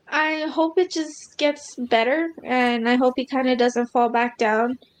 I hope it just gets better, and I hope he kind of doesn't fall back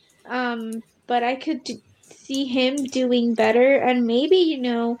down. But I could see him doing better, and maybe,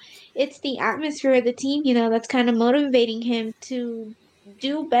 it's the atmosphere of the team, that's kind of motivating him to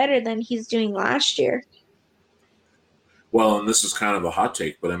do better than he's doing last year. Well, and this is kind of a hot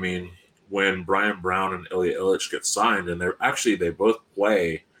take, but I mean, when Brian Brown and Ilya Illich get signed, and they both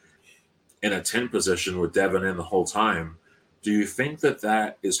play in a 10 position with Devin in the whole time, do you think that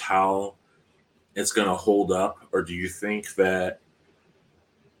that is how it's going to hold up, or do you think that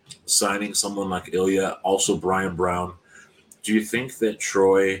signing someone like Ilya, also Brian Brown, do you think that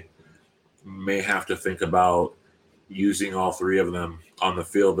Troy may have to think about using all three of them on the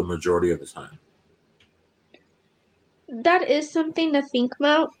field the majority of the time? That is something to think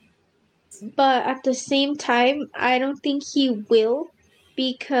about, but at the same time, I don't think he will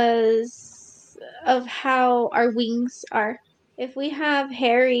because of how our wings are. If we have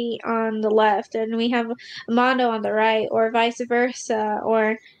Harry on the left and we have Mondo on the right, or vice versa,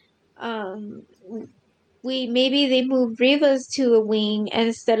 or um, we maybe they move Rivas to a wing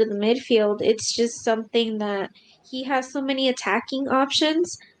instead of the midfield. It's just something that he has so many attacking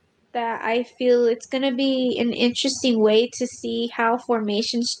options that I feel it's going to be an interesting way to see how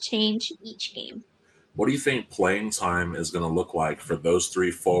formations change each game. What do you think playing time is going to look like for those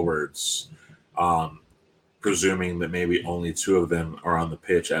three forwards, um, presuming that maybe only two of them are on the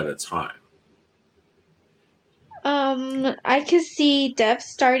pitch at a time? I could see Dev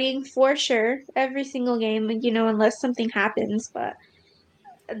starting for sure every single game, unless something happens. But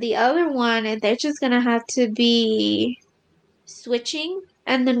the other one, they're just gonna have to be switching.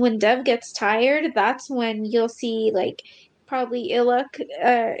 And then when Dev gets tired, that's when you'll see like probably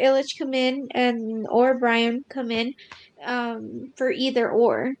Illich come in and or Brian come in for either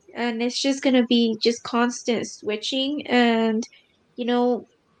or. And it's just gonna be just constant switching, and you know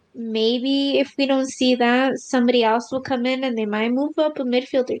maybe if we don't see that, somebody else will come in and they might move up a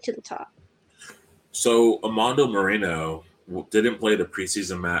midfielder to the top. So Amando Moreno didn't play the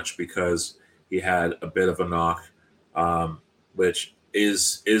preseason match because he had a bit of a knock, which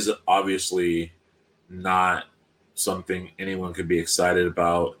is obviously not something anyone could be excited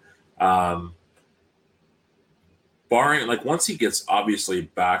about. Um, Barring once he gets obviously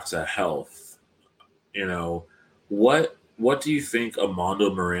back to health, you know, what do you think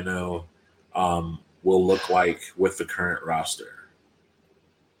Amando Moreno will look like with the current roster?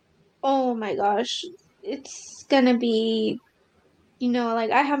 Oh my gosh. It's gonna be, like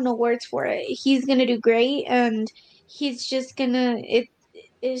I have no words for it. He's gonna do great, and he's just gonna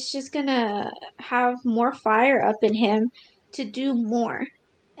it's just gonna have more fire up in him to do more.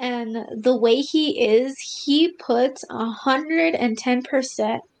 And the way he puts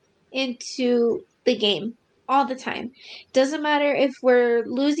 110% into the game all the time. Doesn't matter if we're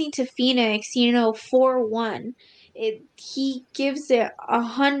losing to Phoenix, 4-1. He gives it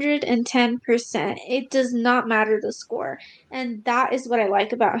 110%. It does not matter the score. And that is what I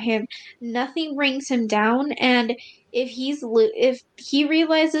like about him. Nothing brings him down, and if he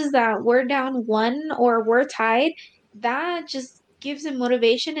realizes that we're down one or we're tied, that just gives him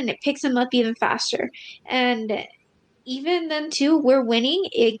motivation and it picks him up even faster. And even then too, we're winning,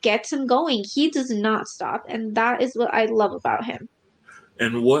 it gets him going. He does not stop, and that is what I love about him.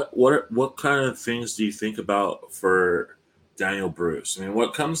 And what kind of things do you think about for Daniel Bruce? I mean,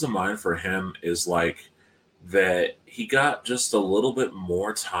 what comes to mind for him is that he got just a little bit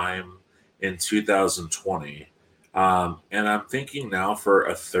more time in 2020. And I'm thinking now for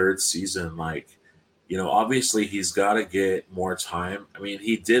a third season, obviously he's got to get more time. I mean,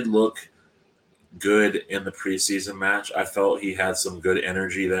 he did look good in the preseason match. I felt he had some good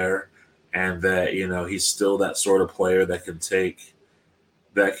energy there, and that he's still that sort of player that can take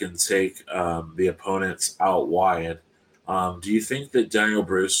the opponents out wide. Do you think that Daniel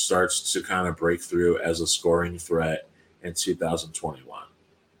Bruce starts to kind of break through as a scoring threat in 2021?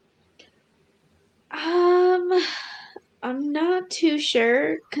 Um, I'm not too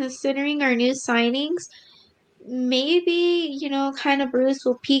sure considering our new signings. Maybe, kind of Bruce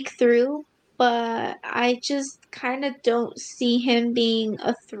will peek through, but I just kind of don't see him being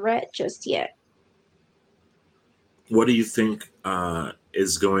a threat just yet. What do you think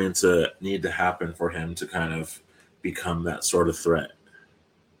is going to need to happen for him to kind of become that sort of threat?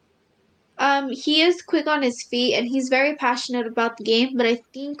 He is quick on his feet and he's very passionate about the game, but I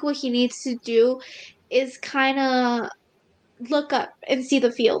think what he needs to do is kind of look up and see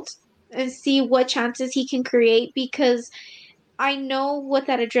the field and see what chances he can create because I know what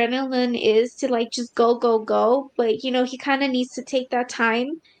that adrenaline is to like just go, go, go. But, he kind of needs to take that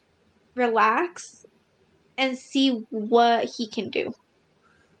time, relax, and see what he can do.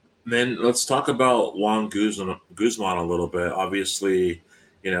 Then let's talk about Guzman a little bit. Obviously,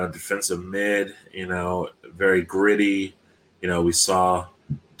 defensive mid, very gritty. We saw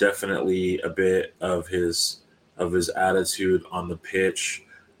definitely a bit of his attitude on the pitch,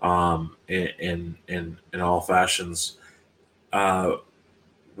 in all fashions. Uh,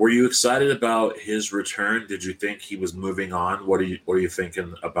 were you excited about his return? Did you think he was moving on? What are you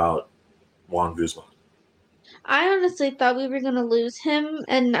thinking about Juan Guzman? I honestly thought we were gonna lose him,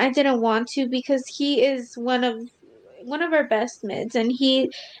 and I didn't want to because he is one of our best mids, and he's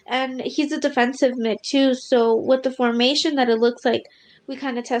a defensive mid too. So with the formation that it looks like we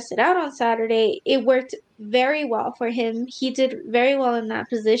kind of tested out on Saturday, it worked very well for him. He did very well in that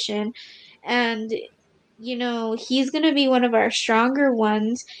position, and he's gonna be one of our stronger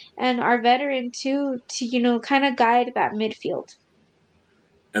ones and our veteran too to kind of guide that midfield.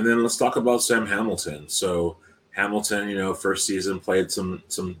 And then let's talk about Sam Hamilton. So Hamilton, first season played some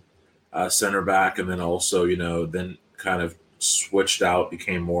center back, and then also then kind of switched out,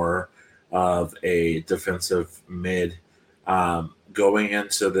 became more of a defensive mid. Going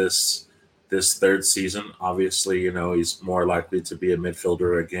into this third season, obviously, he's more likely to be a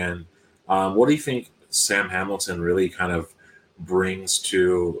midfielder again. What do you think Sam Hamilton really kind of brings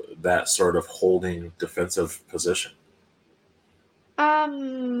to that sort of holding defensive position?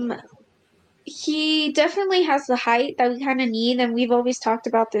 Um, he definitely has the height that we kind of need, and we've always talked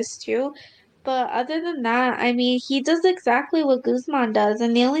about this too. But other than that, I mean, he does exactly what Guzman does,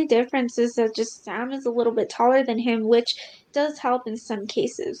 and the only difference is that just Sam is a little bit taller than him, which does help in some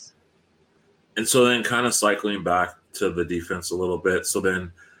cases. And so then kind of cycling back to the defense a little bit. So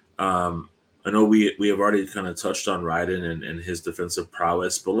then I know we have already kind of touched on Ryden and his defensive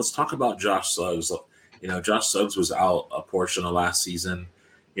prowess, but let's talk about Josh Suggs. Josh Suggs was out a portion of last season.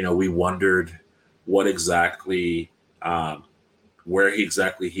 We wondered what exactly where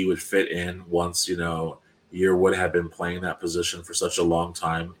he would fit in once, Yearwood had been playing that position for such a long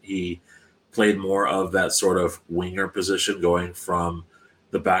time. He played more of that sort of winger position, going from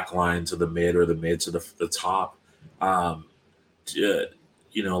the back line to the mid or the mid to the top. Um,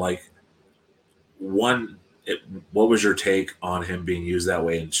 like one, what was your take on him being used that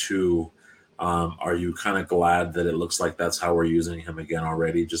way? And two, are you kind of glad that it looks like that's how we're using him again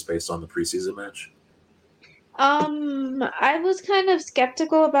already, just based on the preseason match? I was kind of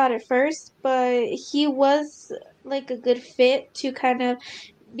skeptical about it first, but he was like a good fit to kind of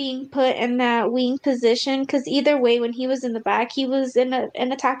being put in that wing position because either way, when he was in the back, he was an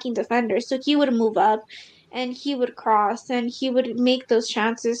attacking defender, so he would move up and he would cross and he would make those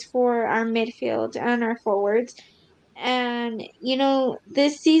chances for our midfield and our forwards. And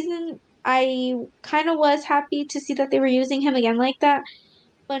this season, I kind of was happy to see that they were using him again like that.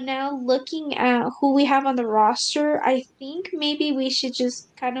 But now looking at who we have on the roster, I think maybe we should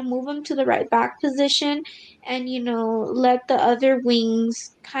just kind of move him to the right back position and, let the other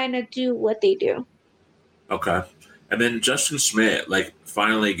wings kind of do what they do. Okay. And then Justin Schmidt, like,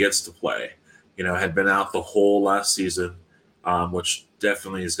 finally gets to play. Had been out the whole last season, which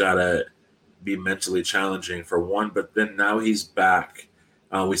definitely has got to be mentally challenging for one. But then now he's back.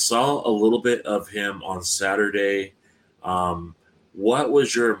 We saw a little bit of him on Saturday. What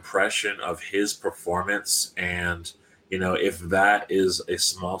was your impression of his performance? And, if that is a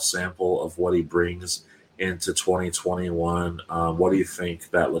small sample of what he brings into 2021, what do you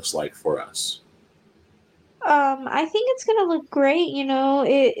think that looks like for us? I think it's gonna look great,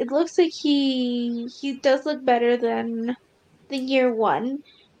 it looks like he does look better than the year one.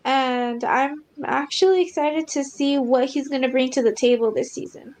 And I'm actually excited to see what he's gonna bring to the table this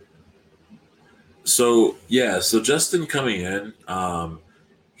season. So yeah, so Justin coming in,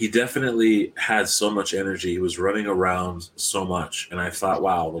 he definitely had so much energy. He was running around so much, and I thought,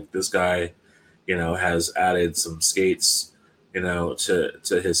 wow, like this guy, has added some skates,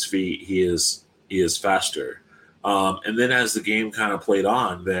 to his feet. He is faster. And then as the game kind of played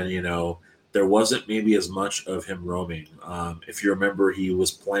on, then there wasn't maybe as much of him roaming. If you remember, he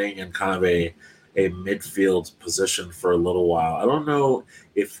was playing in kind of a midfield position for a little while. I don't know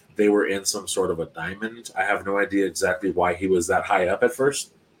if they were in some sort of a diamond. I have no idea exactly why he was that high up at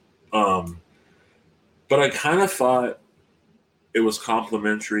first. Um, but I kind of thought it was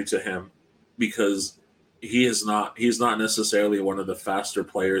complimentary to him because he's not necessarily one of the faster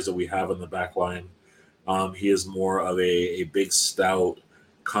players that we have in the back line. He is more of a big stout,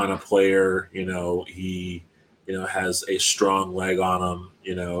 kind of player. He has a strong leg on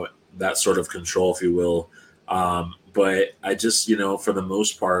him. That sort of control, if you will. But I just, for the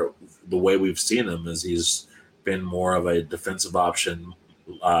most part, the way we've seen him is he's been more of a defensive option,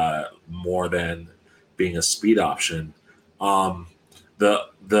 more than being a speed option. Um,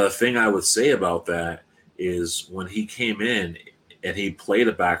 the thing I would say about that is when he came in and he played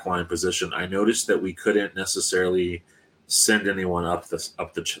a backline position, I noticed that we couldn't necessarily send anyone up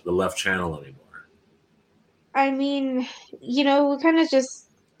the left channel anymore. I mean, we're kind of just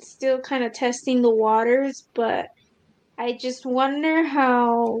still kind of testing the waters, but I just wonder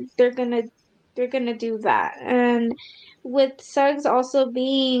how they're gonna do that. And with Suggs also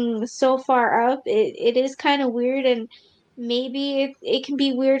being so far up, it is kind of weird, and maybe it can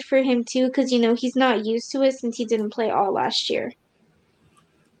be weird for him too, because he's not used to it since he didn't play all last year.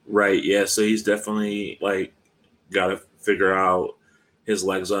 Right. Yeah. So he's definitely like got to figure out his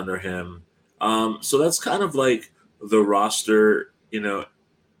legs under him. So that's kind of like the roster. In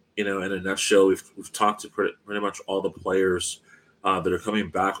a nutshell, we've talked to pretty much all the players that are coming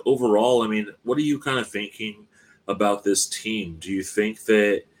back. Overall, I mean, what are you kind of thinking about this team? Do you think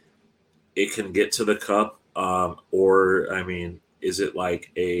that it can get to the cup, or I mean, is it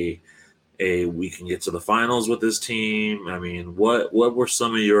like a we can get to the finals with this team? I mean, what were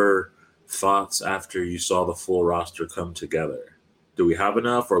some of your thoughts after you saw the full roster come together? Do we have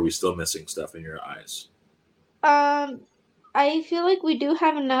enough, or are we still missing stuff in your eyes? Um, I feel like we do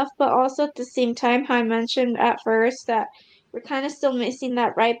have enough, but also at the same time, how I mentioned at first that we're kind of still missing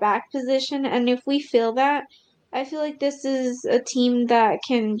that right back position. And if we feel that, I feel like this is a team that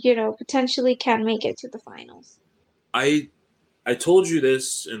can, potentially can make it to the finals. I I told you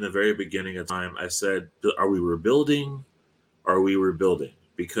this in the very beginning of time. I said, "Are we rebuilding? Are we rebuilding?"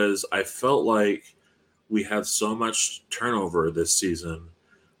 Because I felt like we had so much turnover this season,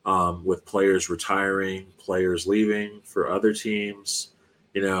 with players retiring, players leaving for other teams.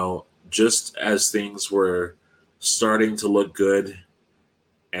 Just as things were starting to look good,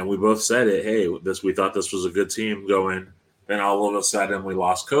 and we both said it. Hey, we thought this was a good team going. Then all of a sudden we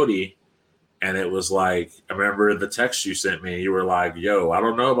lost Cody, and it was like I remember the text you sent me. You were like, "Yo, I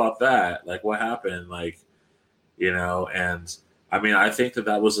don't know about that. Like, what happened?" And I mean, I think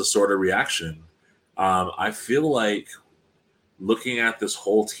that was a sort of reaction. I feel like looking at this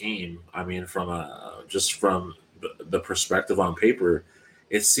whole team, I mean, from the perspective on paper,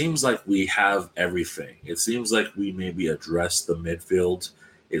 it seems like we have everything. It seems like we maybe addressed the midfield.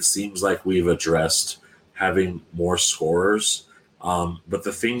 It seems like we've addressed having more scorers. But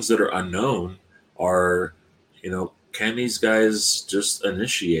the things that are unknown are, can these guys just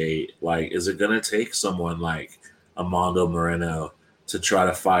initiate? Like, is it going to take someone like Amando Moreno to try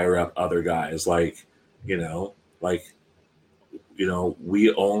to fire up other guys? You know, like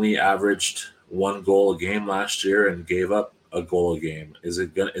we only averaged one goal a game last year and gave up a goal a game. Is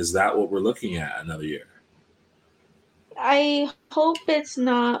that what we're looking at another year? I hope it's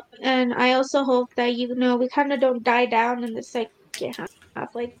not, and I also hope that we kind of don't die down in the second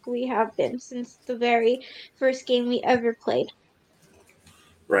half like we have been since the very first game we ever played.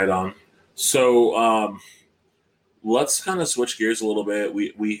 Right on. So let's kind of switch gears a little bit.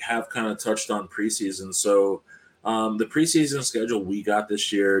 We have kind of touched on preseason. So the preseason schedule we got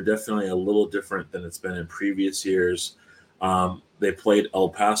this year definitely a little different than it's been in previous years. They played El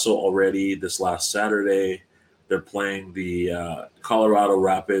Paso already this last Saturday. They're playing the Colorado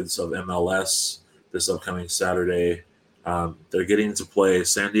Rapids of MLS this upcoming Saturday. They're getting to play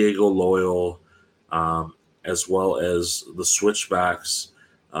San Diego Loyal, as well as the Switchbacks,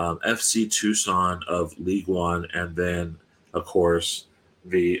 FC Tucson of League One, and then, of course,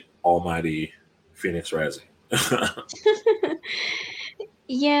 the almighty Phoenix Rising.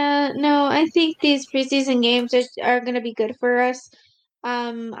 Yeah, no, I think these preseason games are going to be good for us.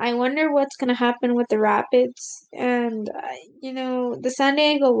 I wonder what's going to happen with the Rapids and, the San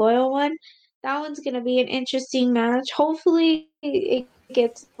Diego Loyal one. That one's going to be an interesting match. Hopefully it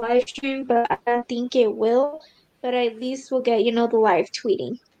gets live streamed, but I don't think it will. But at least we'll get, the live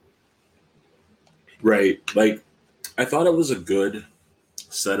tweeting. Right. Like, I thought it was a good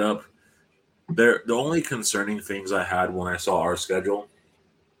setup. The only concerning things I had when I saw our schedule,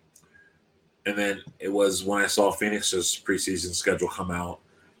 and then it was when I saw Phoenix's preseason schedule come out,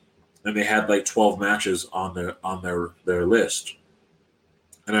 and they had like 12 matches on their list.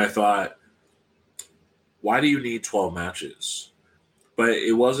 And I thought, why do you need 12 matches? But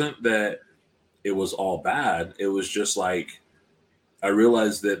it wasn't that it was all bad. It was just like I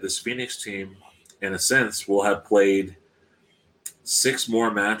realized that this Phoenix team, in a sense, will have played 6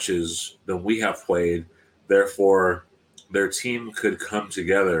 more matches than we have played. Therefore, their team could come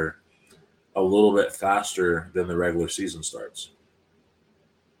together a little bit faster than the regular season starts.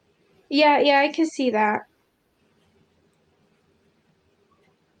 Yeah, I can see that.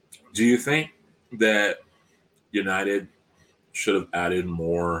 Do you think that United should have added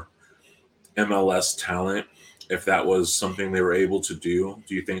more MLS talent if that was something they were able to do?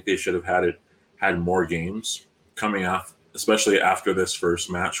 Do you think they should have had more games coming off, especially after this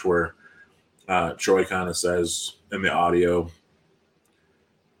first match where Troy kind of says in the audio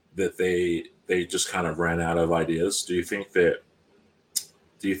that they just kind of ran out of ideas? Do you think the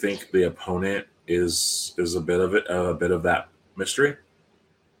opponent is a bit of that mystery?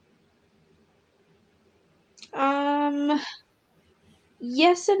 Um,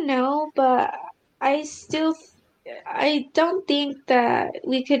 yes and no, but I still I don't think that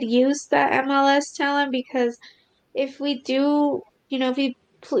we could use the MLS talent because if we do, if we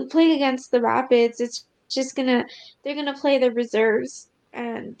play against the Rapids, it's just they're gonna play the reserves,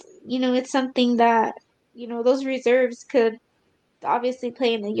 and it's something that those reserves could obviously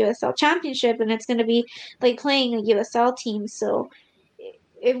play in the USL Championship, and it's gonna be like playing a USL team. So,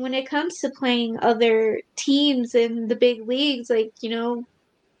 when it comes to playing other teams in the big leagues, like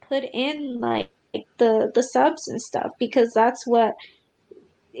put in like the subs and stuff because that's what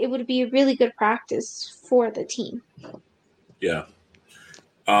it would be a really good practice for the team. Yeah.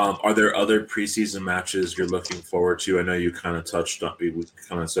 Are there other preseason matches you're looking forward to? I know you kind of touched on, you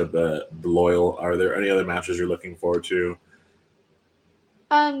kind of said the Loyal. Are there any other matches you're looking forward to?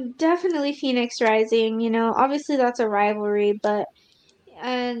 Definitely Phoenix Rising, obviously that's a rivalry, but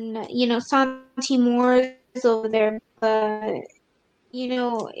and Santi Moore is over there, but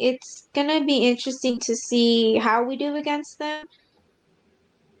it's gonna be interesting to see how we do against them.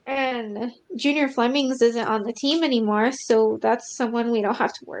 And Junior Flemings isn't on the team anymore, so that's someone we don't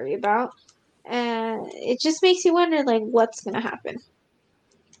have to worry about. And it just makes you wonder, like, what's gonna happen.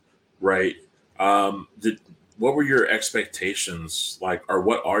 Right. Did What were your expectations like, or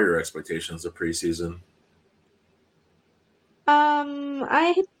what are your expectations of preseason?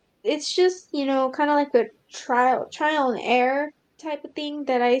 I it's just, kind of like a trial and error type of thing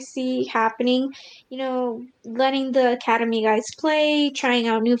that I see happening, letting the academy guys play, trying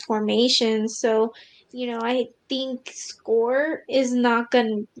out new formations. So, I think the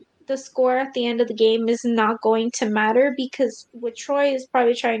score at the end of the game is not going to matter because what Troy is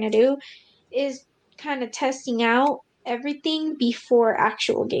probably trying to do is kind of testing out everything before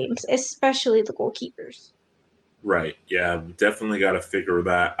actual games, especially the goalkeepers. Right. Yeah, definitely got to figure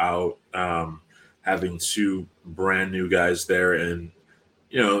that out. Having two brand new guys there, and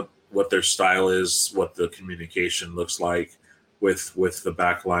what their style is, what the communication looks like with the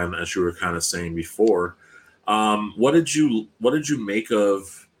back line, as you were kind of saying before. What did you make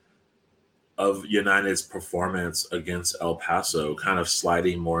of United's performance against El Paso, kind of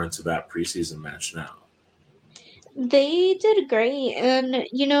sliding more into that preseason match now? They did great. And,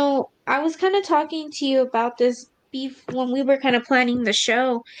 I was kind of talking to you about this when we were kind of planning the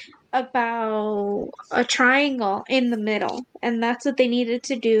show about a triangle in the middle. And that's what they needed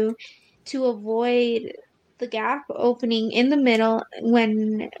to do to avoid the gap opening in the middle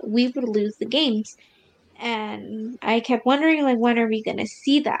when we would lose the games. And I kept wondering, like, when are we going to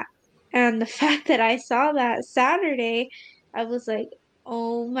see that? And the fact that I saw that Saturday, I was like,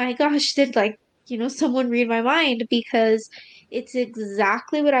 oh my gosh, did someone read my mind because it's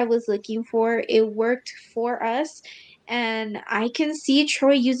exactly what I was looking for. It worked for us. And I can see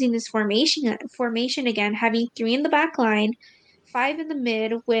Troy using this formation again, having three in the back line, five in the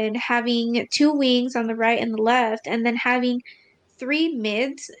mid, when having two wings on the right and the left, and then having three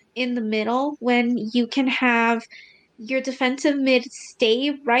mids in the middle when you can have your defensive mid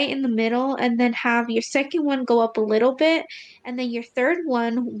stay right in the middle and then have your second one go up a little bit and then your third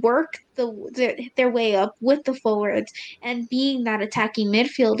one work their way up with the forwards and being that attacking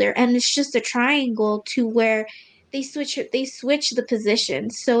midfielder, and it's just a triangle to where they switch the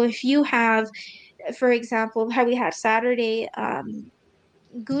position. So if you have, for example, how we had Saturday,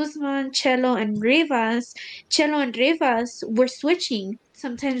 Guzman, Cello and Rivas were switching.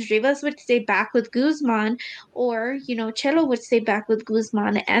 Sometimes Rivas would stay back with Guzman, or Cello would stay back with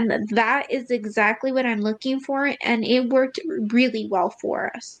Guzman, and that is exactly what I'm looking for, and it worked really well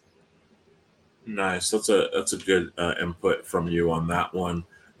for us. Nice. That's a good input from you on that one.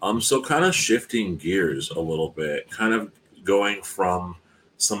 So kind of shifting gears a little bit, kind of going from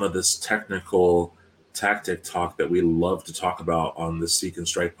some of this technical tactic talk that we love to talk about on the Seek and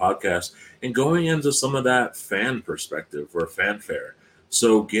Strike podcast, and going into some of that fan perspective or fanfare.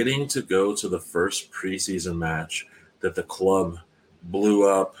 So getting to go to the first preseason match that the club blew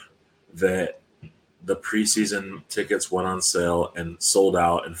up, that the preseason tickets went on sale and sold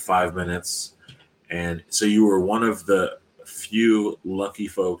out in 5 minutes. And so you were one of the few lucky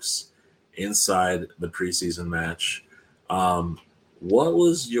folks inside the preseason match. What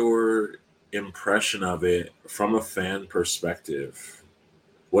was your impression of it from a fan perspective?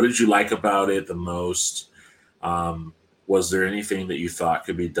 What did you like about it the most? Was there anything that you thought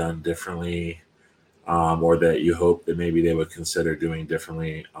could be done differently, or that you hope that maybe they would consider doing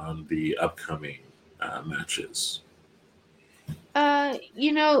differently on the upcoming matches?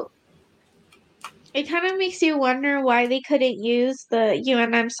 You know, it kind of makes you wonder why they couldn't use the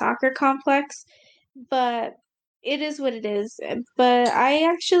UNM soccer complex, but it is what it is. But I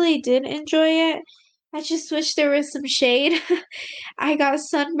actually did enjoy it. I just wish there was some shade. I got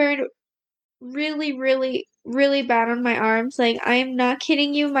sunburned really, really, really bad on my arms. Like, I'm not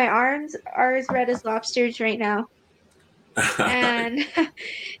kidding you. My arms are as red as lobsters right now. And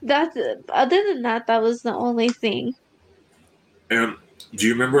that's other than that, that was the only thing. And do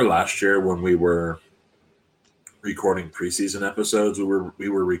you remember last year when we were recording preseason episodes? We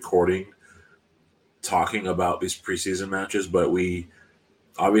were recording talking about these preseason matches, but we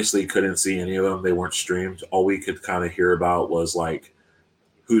obviously couldn't see any of them. They weren't streamed. All we could kind of hear about was like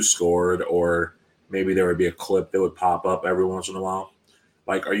who scored, or maybe there would be a clip that would pop up every once in a while.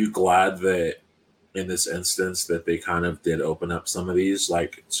 Like, are you glad that in this instance that they kind of did open up some of these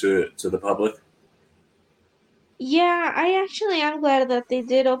like to the public? Yeah, I actually am glad that they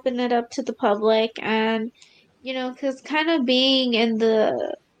did open it up to the public and because kind of being in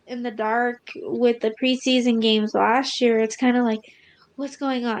the dark with the preseason games last year, it's kind of like what's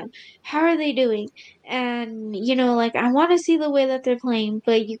going on? How are they doing? And like I want to see the way that they're playing,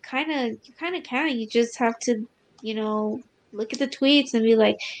 but you kind of can't. You just have to, you know, look at the tweets and be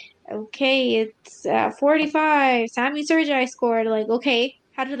like, okay, it's 45. Sammy Sergei scored. Like, okay,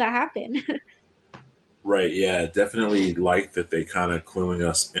 how did that happen? Right. Yeah. Definitely like that they kind of cluing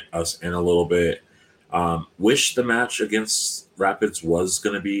us in a little bit. Wish the match against Rapids was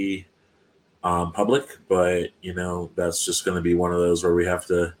going to be public, but that's just going to be one of those where we have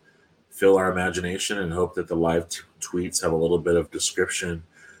to fill our imagination and hope that the live tweets have a little bit of description.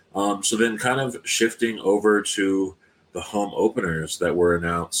 So then, kind of shifting over to the home openers that were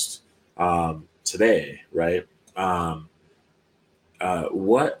announced today, right? Um,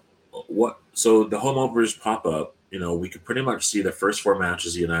 what? So the home openers pop up. We could pretty much see the first four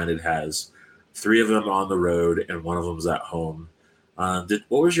matches United has, three of them on the road and one of them's at home. What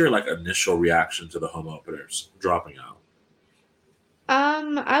was your like initial reaction to the home openers dropping out?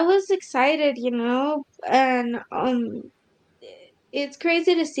 I was excited, and it's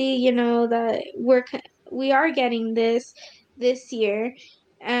crazy to see, that we are getting this year,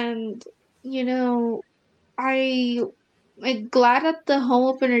 and you know, I I'm glad that the home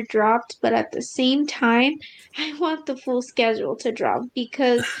opener dropped, but at the same time, I want the full schedule to drop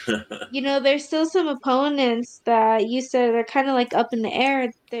because there's still some opponents that you said are kind of like up in the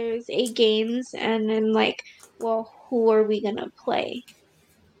air. There's 8 games, and then like, well, who are we gonna play?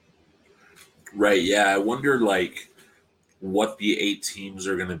 Right. Yeah. I wonder like what the eight teams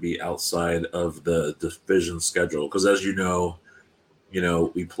are going to be outside of the division schedule, because as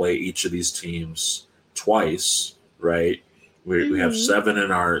we play each of these teams twice, right? We have Mm-hmm. seven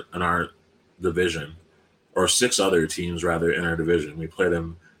in our division, or six other teams rather in our division. We play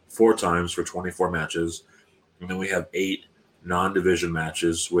them four times for 24 matches, and then we have eight non-division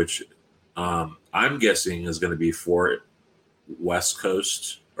matches, which I'm guessing is going to be four West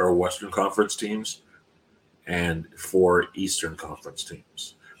Coast or Western Conference teams and four Eastern Conference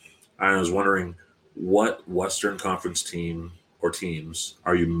teams. I was wondering what Western Conference team or teams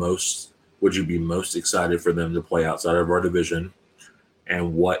would you be most excited for them to play outside of our division,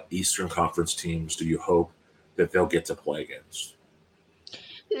 and what Eastern Conference teams do you hope that they'll get to play against?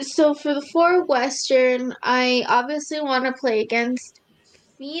 So for the four Western, I obviously want to play against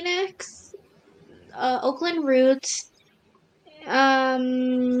Phoenix, Oakland Roots,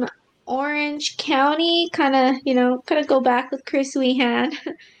 um, Orange County, kind of go back with Chris Wehan,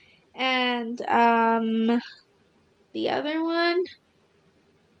 and the other one,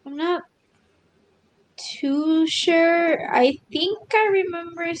 I'm not too sure. I think I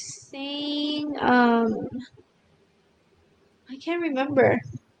remember saying, I can't remember.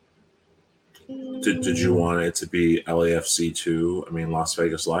 Did you Mm, want it to be LAFC two? I mean Las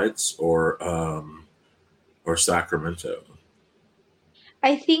Vegas Lights or Sacramento?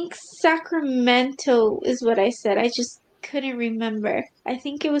 I think Sacramento is what I said. I just couldn't remember. I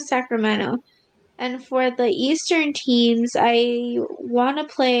think it was Sacramento. And for the Eastern teams, I want to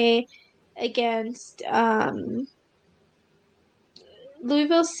play against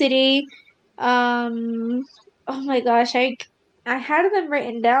Louisville City, Um, oh my gosh, I had them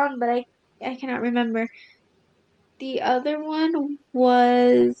written down, but I cannot remember. The other one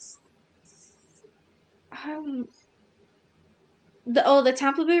was um the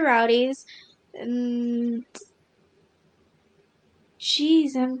Tampa Bay Rowdies. And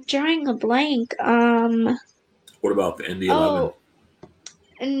jeez, I'm drawing a blank. What about the Indy 11? Oh,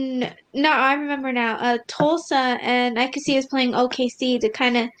 no, I remember now. Tulsa, and I could see us playing OKC to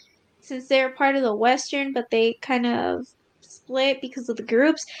kind of, since they're part of the Western, but they kind of split because of the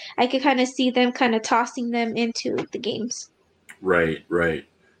groups. I could kind of see them kind of tossing them into the games. Right, right.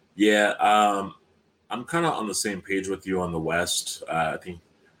 Yeah, I'm kind of on the same page with you on the West. I think,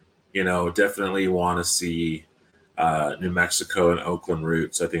 definitely want to see New Mexico and Oakland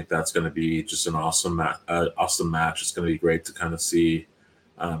Roots. I think that's going to be just an awesome match. It's going to be great to kind of see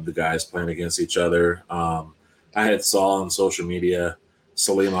the guys playing against each other. I had saw on social media,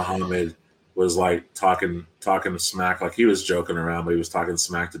 Salim Muhammad was like talking smack, like he was joking around, but he was talking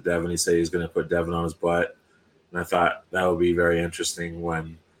smack to Devin. He said he's going to put Devin on his butt, and I thought that would be very interesting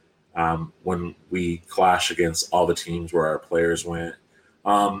when we clash against all the teams where our players went.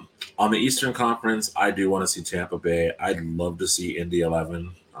 On the Eastern Conference, I do want to see Tampa Bay. I'd love to see Indy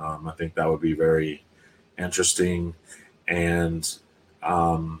 11. I think that would be very interesting. And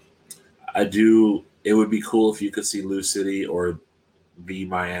um, I do, it would be cool if you could see Lou City or the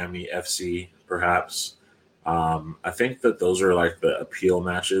Miami FC, perhaps. I think that those are like the appeal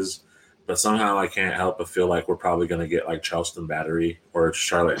matches, but somehow I can't help but feel like we're probably going to get like Charleston Battery or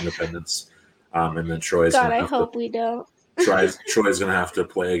Charlotte Independence. And then Troy's God, going to I have to hope we don't. Troy's going to have to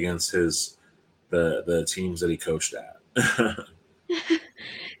play against the teams that he coached at.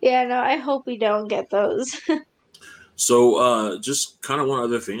 Yeah, no, I hope we don't get those. So, just kind of one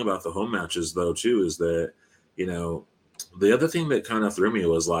other thing about the home matches, though, too, is that, you know, the other thing that kind of threw me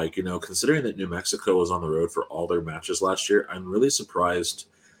was like, considering that New Mexico was on the road for all their matches last year, I'm really surprised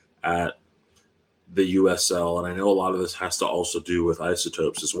at the USL. And I know a lot of this has to also do with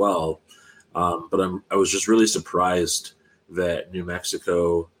isotopes as well. But I was just really surprised that New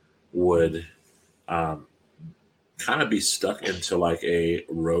Mexico would um, kind of be stuck into like a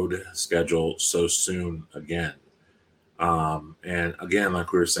road schedule so soon again. And again,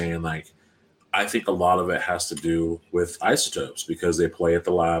 like we were saying, like I think a lot of it has to do with isotopes because they play at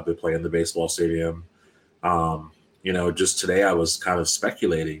the lab, they play in the baseball stadium. Just today I was kind of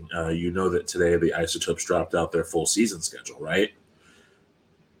speculating. That today the isotopes dropped out their full season schedule, right?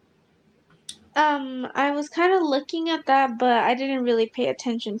 I was kind of looking at that, but I didn't really pay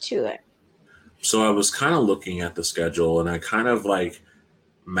attention to it. So I was kind of looking at the schedule and I kind of like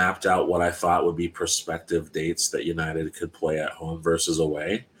mapped out what I thought would be prospective dates that United could play at home versus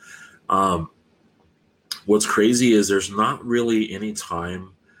away. Um, what's crazy is there's not really any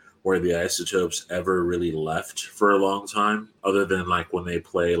time where the Isotopes ever really left for a long time, other than like when they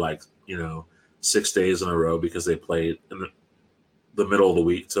play like 6 days in a row because they played in the middle of the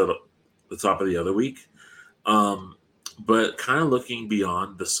week to the top of the other week. But kind of looking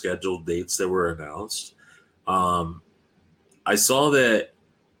beyond the scheduled dates that were announced, um, I saw that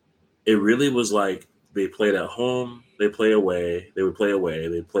it really was like they played at home, they play away, they would play away,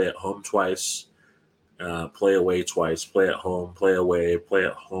 they'd play at home twice, play away twice, play at home, play away, play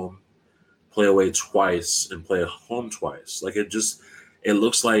at home, play away twice, and play at home twice. Like it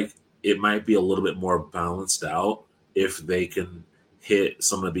looks like it might be a little bit more balanced out if they can hit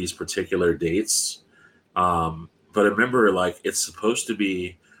some of these particular dates. But remember, like it's supposed to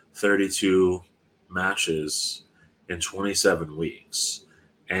be 32 matches in 27 weeks.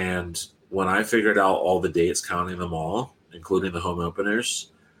 And when I figured out all the dates, counting them all, including the home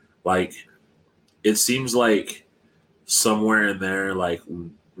openers, like it seems like somewhere in there, like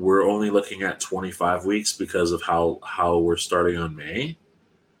we're only looking at 25 weeks because of how we're starting on May.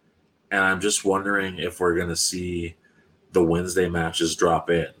 And I'm just wondering if we're going to see the Wednesday matches drop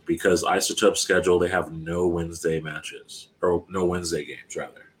in because Isotope schedule, they have no Wednesday matches or no Wednesday games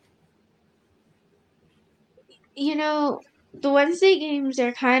rather. The Wednesday games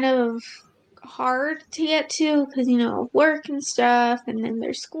are kind of hard to get to because, work and stuff, and then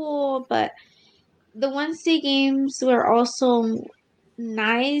there's school, but the Wednesday games were also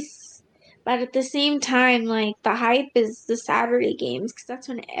nice, but at the same time, like the hype is the Saturday games because that's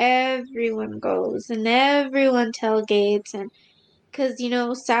when everyone goes and everyone tailgates, and because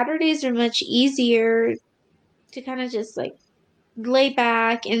Saturdays are much easier to kind of just like lay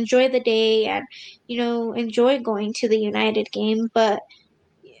back, enjoy the day, and enjoy going to the United game. But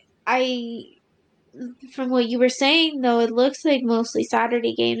I, from what you were saying though, it looks like mostly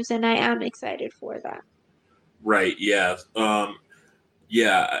Saturday games, and I am excited for that. Right. Yeah.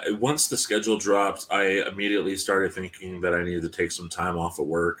 Yeah, once the schedule dropped, I immediately started thinking that I needed to take some time off of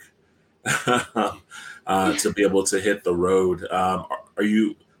work to be able to hit the road. Are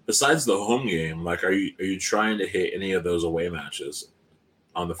you, besides the home game, like are you trying to hit any of those away matches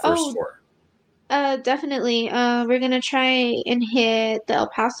on the first Oh, tour? definitely. We're gonna try and hit the El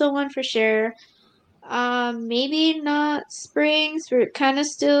Paso one for sure. Maybe not Springs. We're kind of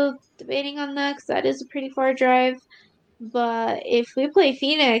still debating on that because that is a pretty far drive. But if we play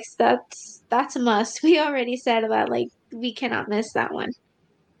Phoenix, that's a must. We already said that like we cannot miss that one.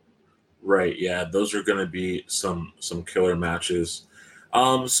 Right, yeah, those are going to be some killer matches.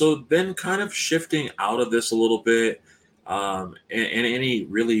 So then, kind of shifting out of this a little bit, and any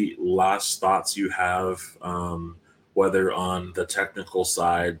really last thoughts you have, whether on the technical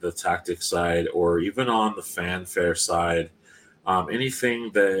side, the tactic side, or even on the fanfare side,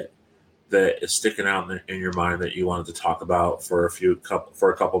 anything that is sticking out in your mind that you wanted to talk about for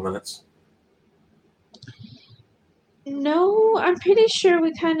a couple minutes? No, I'm pretty sure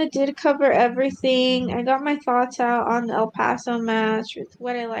we kind of did cover everything. I got my thoughts out on the El Paso match with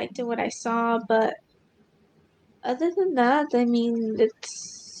what I liked and what I saw, but other than that, I mean,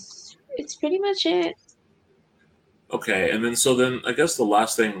 it's pretty much it. Okay, and then I guess the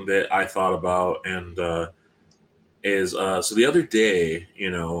last thing that I thought about and is so the other day,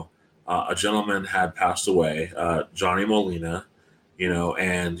 a gentleman had passed away, Johnny Molina,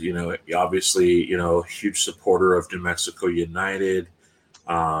 and obviously, huge supporter of New Mexico United.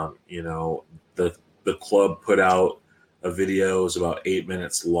 The club put out a video. It was about 8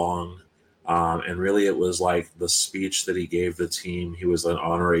 minutes long, and really it was like the speech that he gave the team. He was an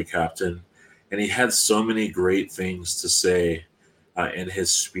honorary captain, and he had so many great things to say in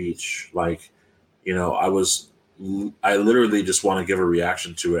his speech. Like, I literally just want to give a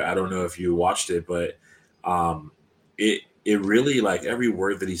reaction to it. I don't know if you watched it, but it really, like, every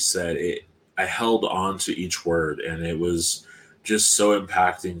word that he said, I held on to each word, and it was just so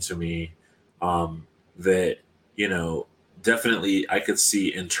impacting to me, that you know definitely I could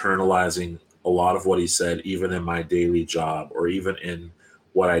see internalizing a lot of what he said, even in my daily job or even in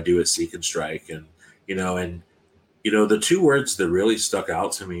what I do at Seek and Strike, and the two words that really stuck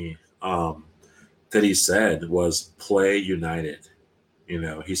out to me, that he said was "play united."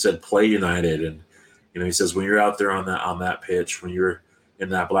 He said "play united," and he says when you're out there on that pitch, when you're in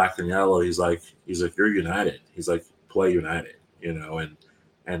that black and yellow, he's like you're united. He's like play united.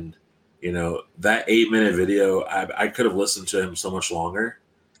 And that 8 minute video, I could have listened to him so much longer,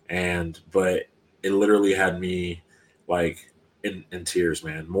 but it literally had me like in tears,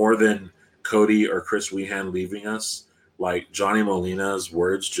 man. More than Cody or Chris Wehan leaving us, like Johnny Molina's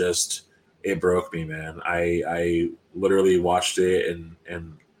words just it broke me, man. I literally watched it,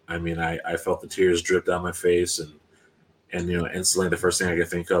 and I mean I felt the tears drip down my face, and instantly the first thing I could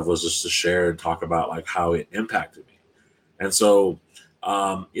think of was just to share and talk about like how it impacted me. And so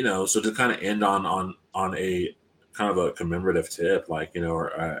so to kind of end on a kind of a commemorative tip, like or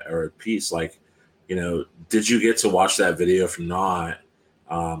a piece, like did you get to watch that video? If not,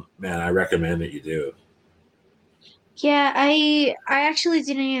 man, I recommend that you do. Yeah, I actually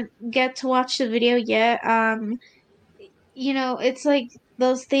didn't get to watch the video yet. It's like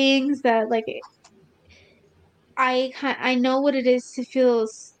those things that like I know what it is to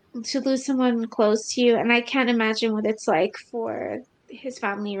to lose someone close to you, and I can't imagine what it's like for his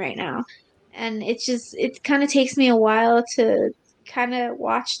family right now. And it kind of takes me a while to kind of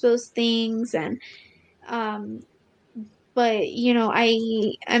watch those things and um but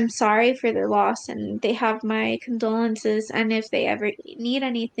I'm sorry for their loss and they have my condolences, and if they ever need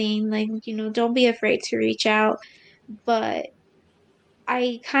anything, like don't be afraid to reach out. But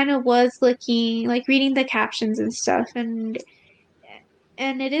I kind of was looking, like reading the captions and stuff, and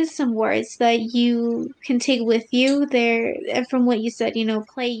it is some words that you can take with you there. And from what you said,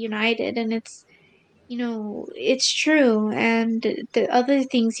 play united, and it's true. And the other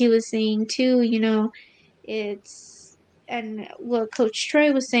things he was saying too, it's and what Coach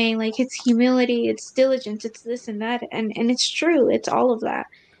Troy was saying, like it's humility, it's diligence, it's this and that, and it's true, it's all of that.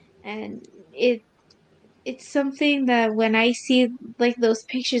 And it's something that when I see like those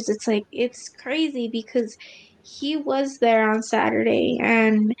pictures, it's like it's crazy because he was there on Saturday,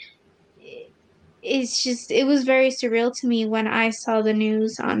 and it was very surreal to me when I saw the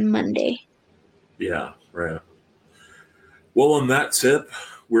news on Monday. Yeah, right. Well, on that tip,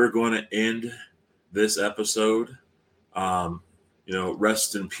 we're going to end this episode. Um,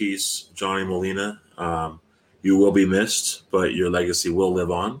 rest in peace, Johnny Molina. You will be missed, but your legacy will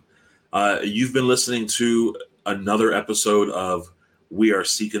live on. You've been listening to another episode of We Are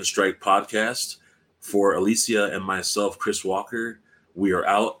Seek and Strike podcast. For Alicia and myself, Chris Walker, We are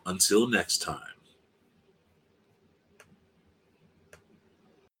out until next time.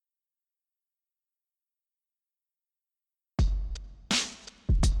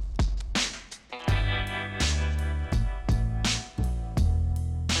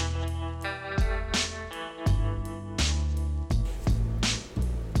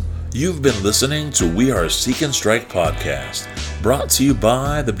 You've been listening to We Are Seek and Strike podcast, brought to you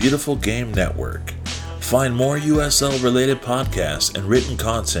by the Beautiful Game Network. Find more USL related podcasts and written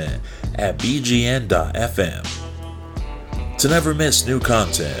content at bgn.fm. To never miss new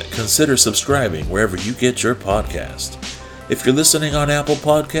content, consider subscribing wherever you get your podcast. If you're listening on Apple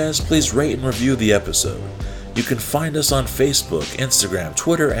Podcasts, please rate and review the episode. You can find us on Facebook, Instagram,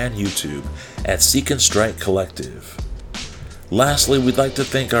 Twitter, and YouTube at Seek and Strike Collective. Lastly, we'd like to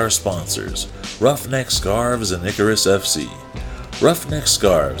thank our sponsors, Roughneck Scarves and Icarus FC. Roughneck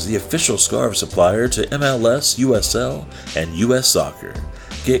Scarves, the official scarf supplier to MLS, USL, and US Soccer.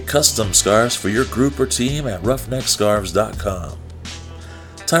 Get custom scarves for your group or team at roughneckscarves.com.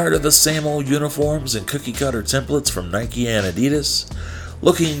 Tired of the same old uniforms and cookie-cutter templates from Nike and Adidas?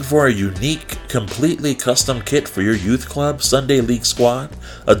 Looking for a unique, completely custom kit for your youth club, Sunday league squad,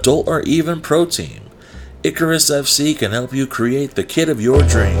 adult, or even pro team? Icarus FC can help you create the kit of your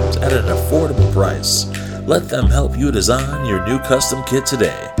dreams at an affordable price. Let them help you design your new custom kit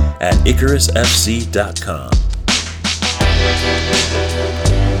today at IcarusFC.com.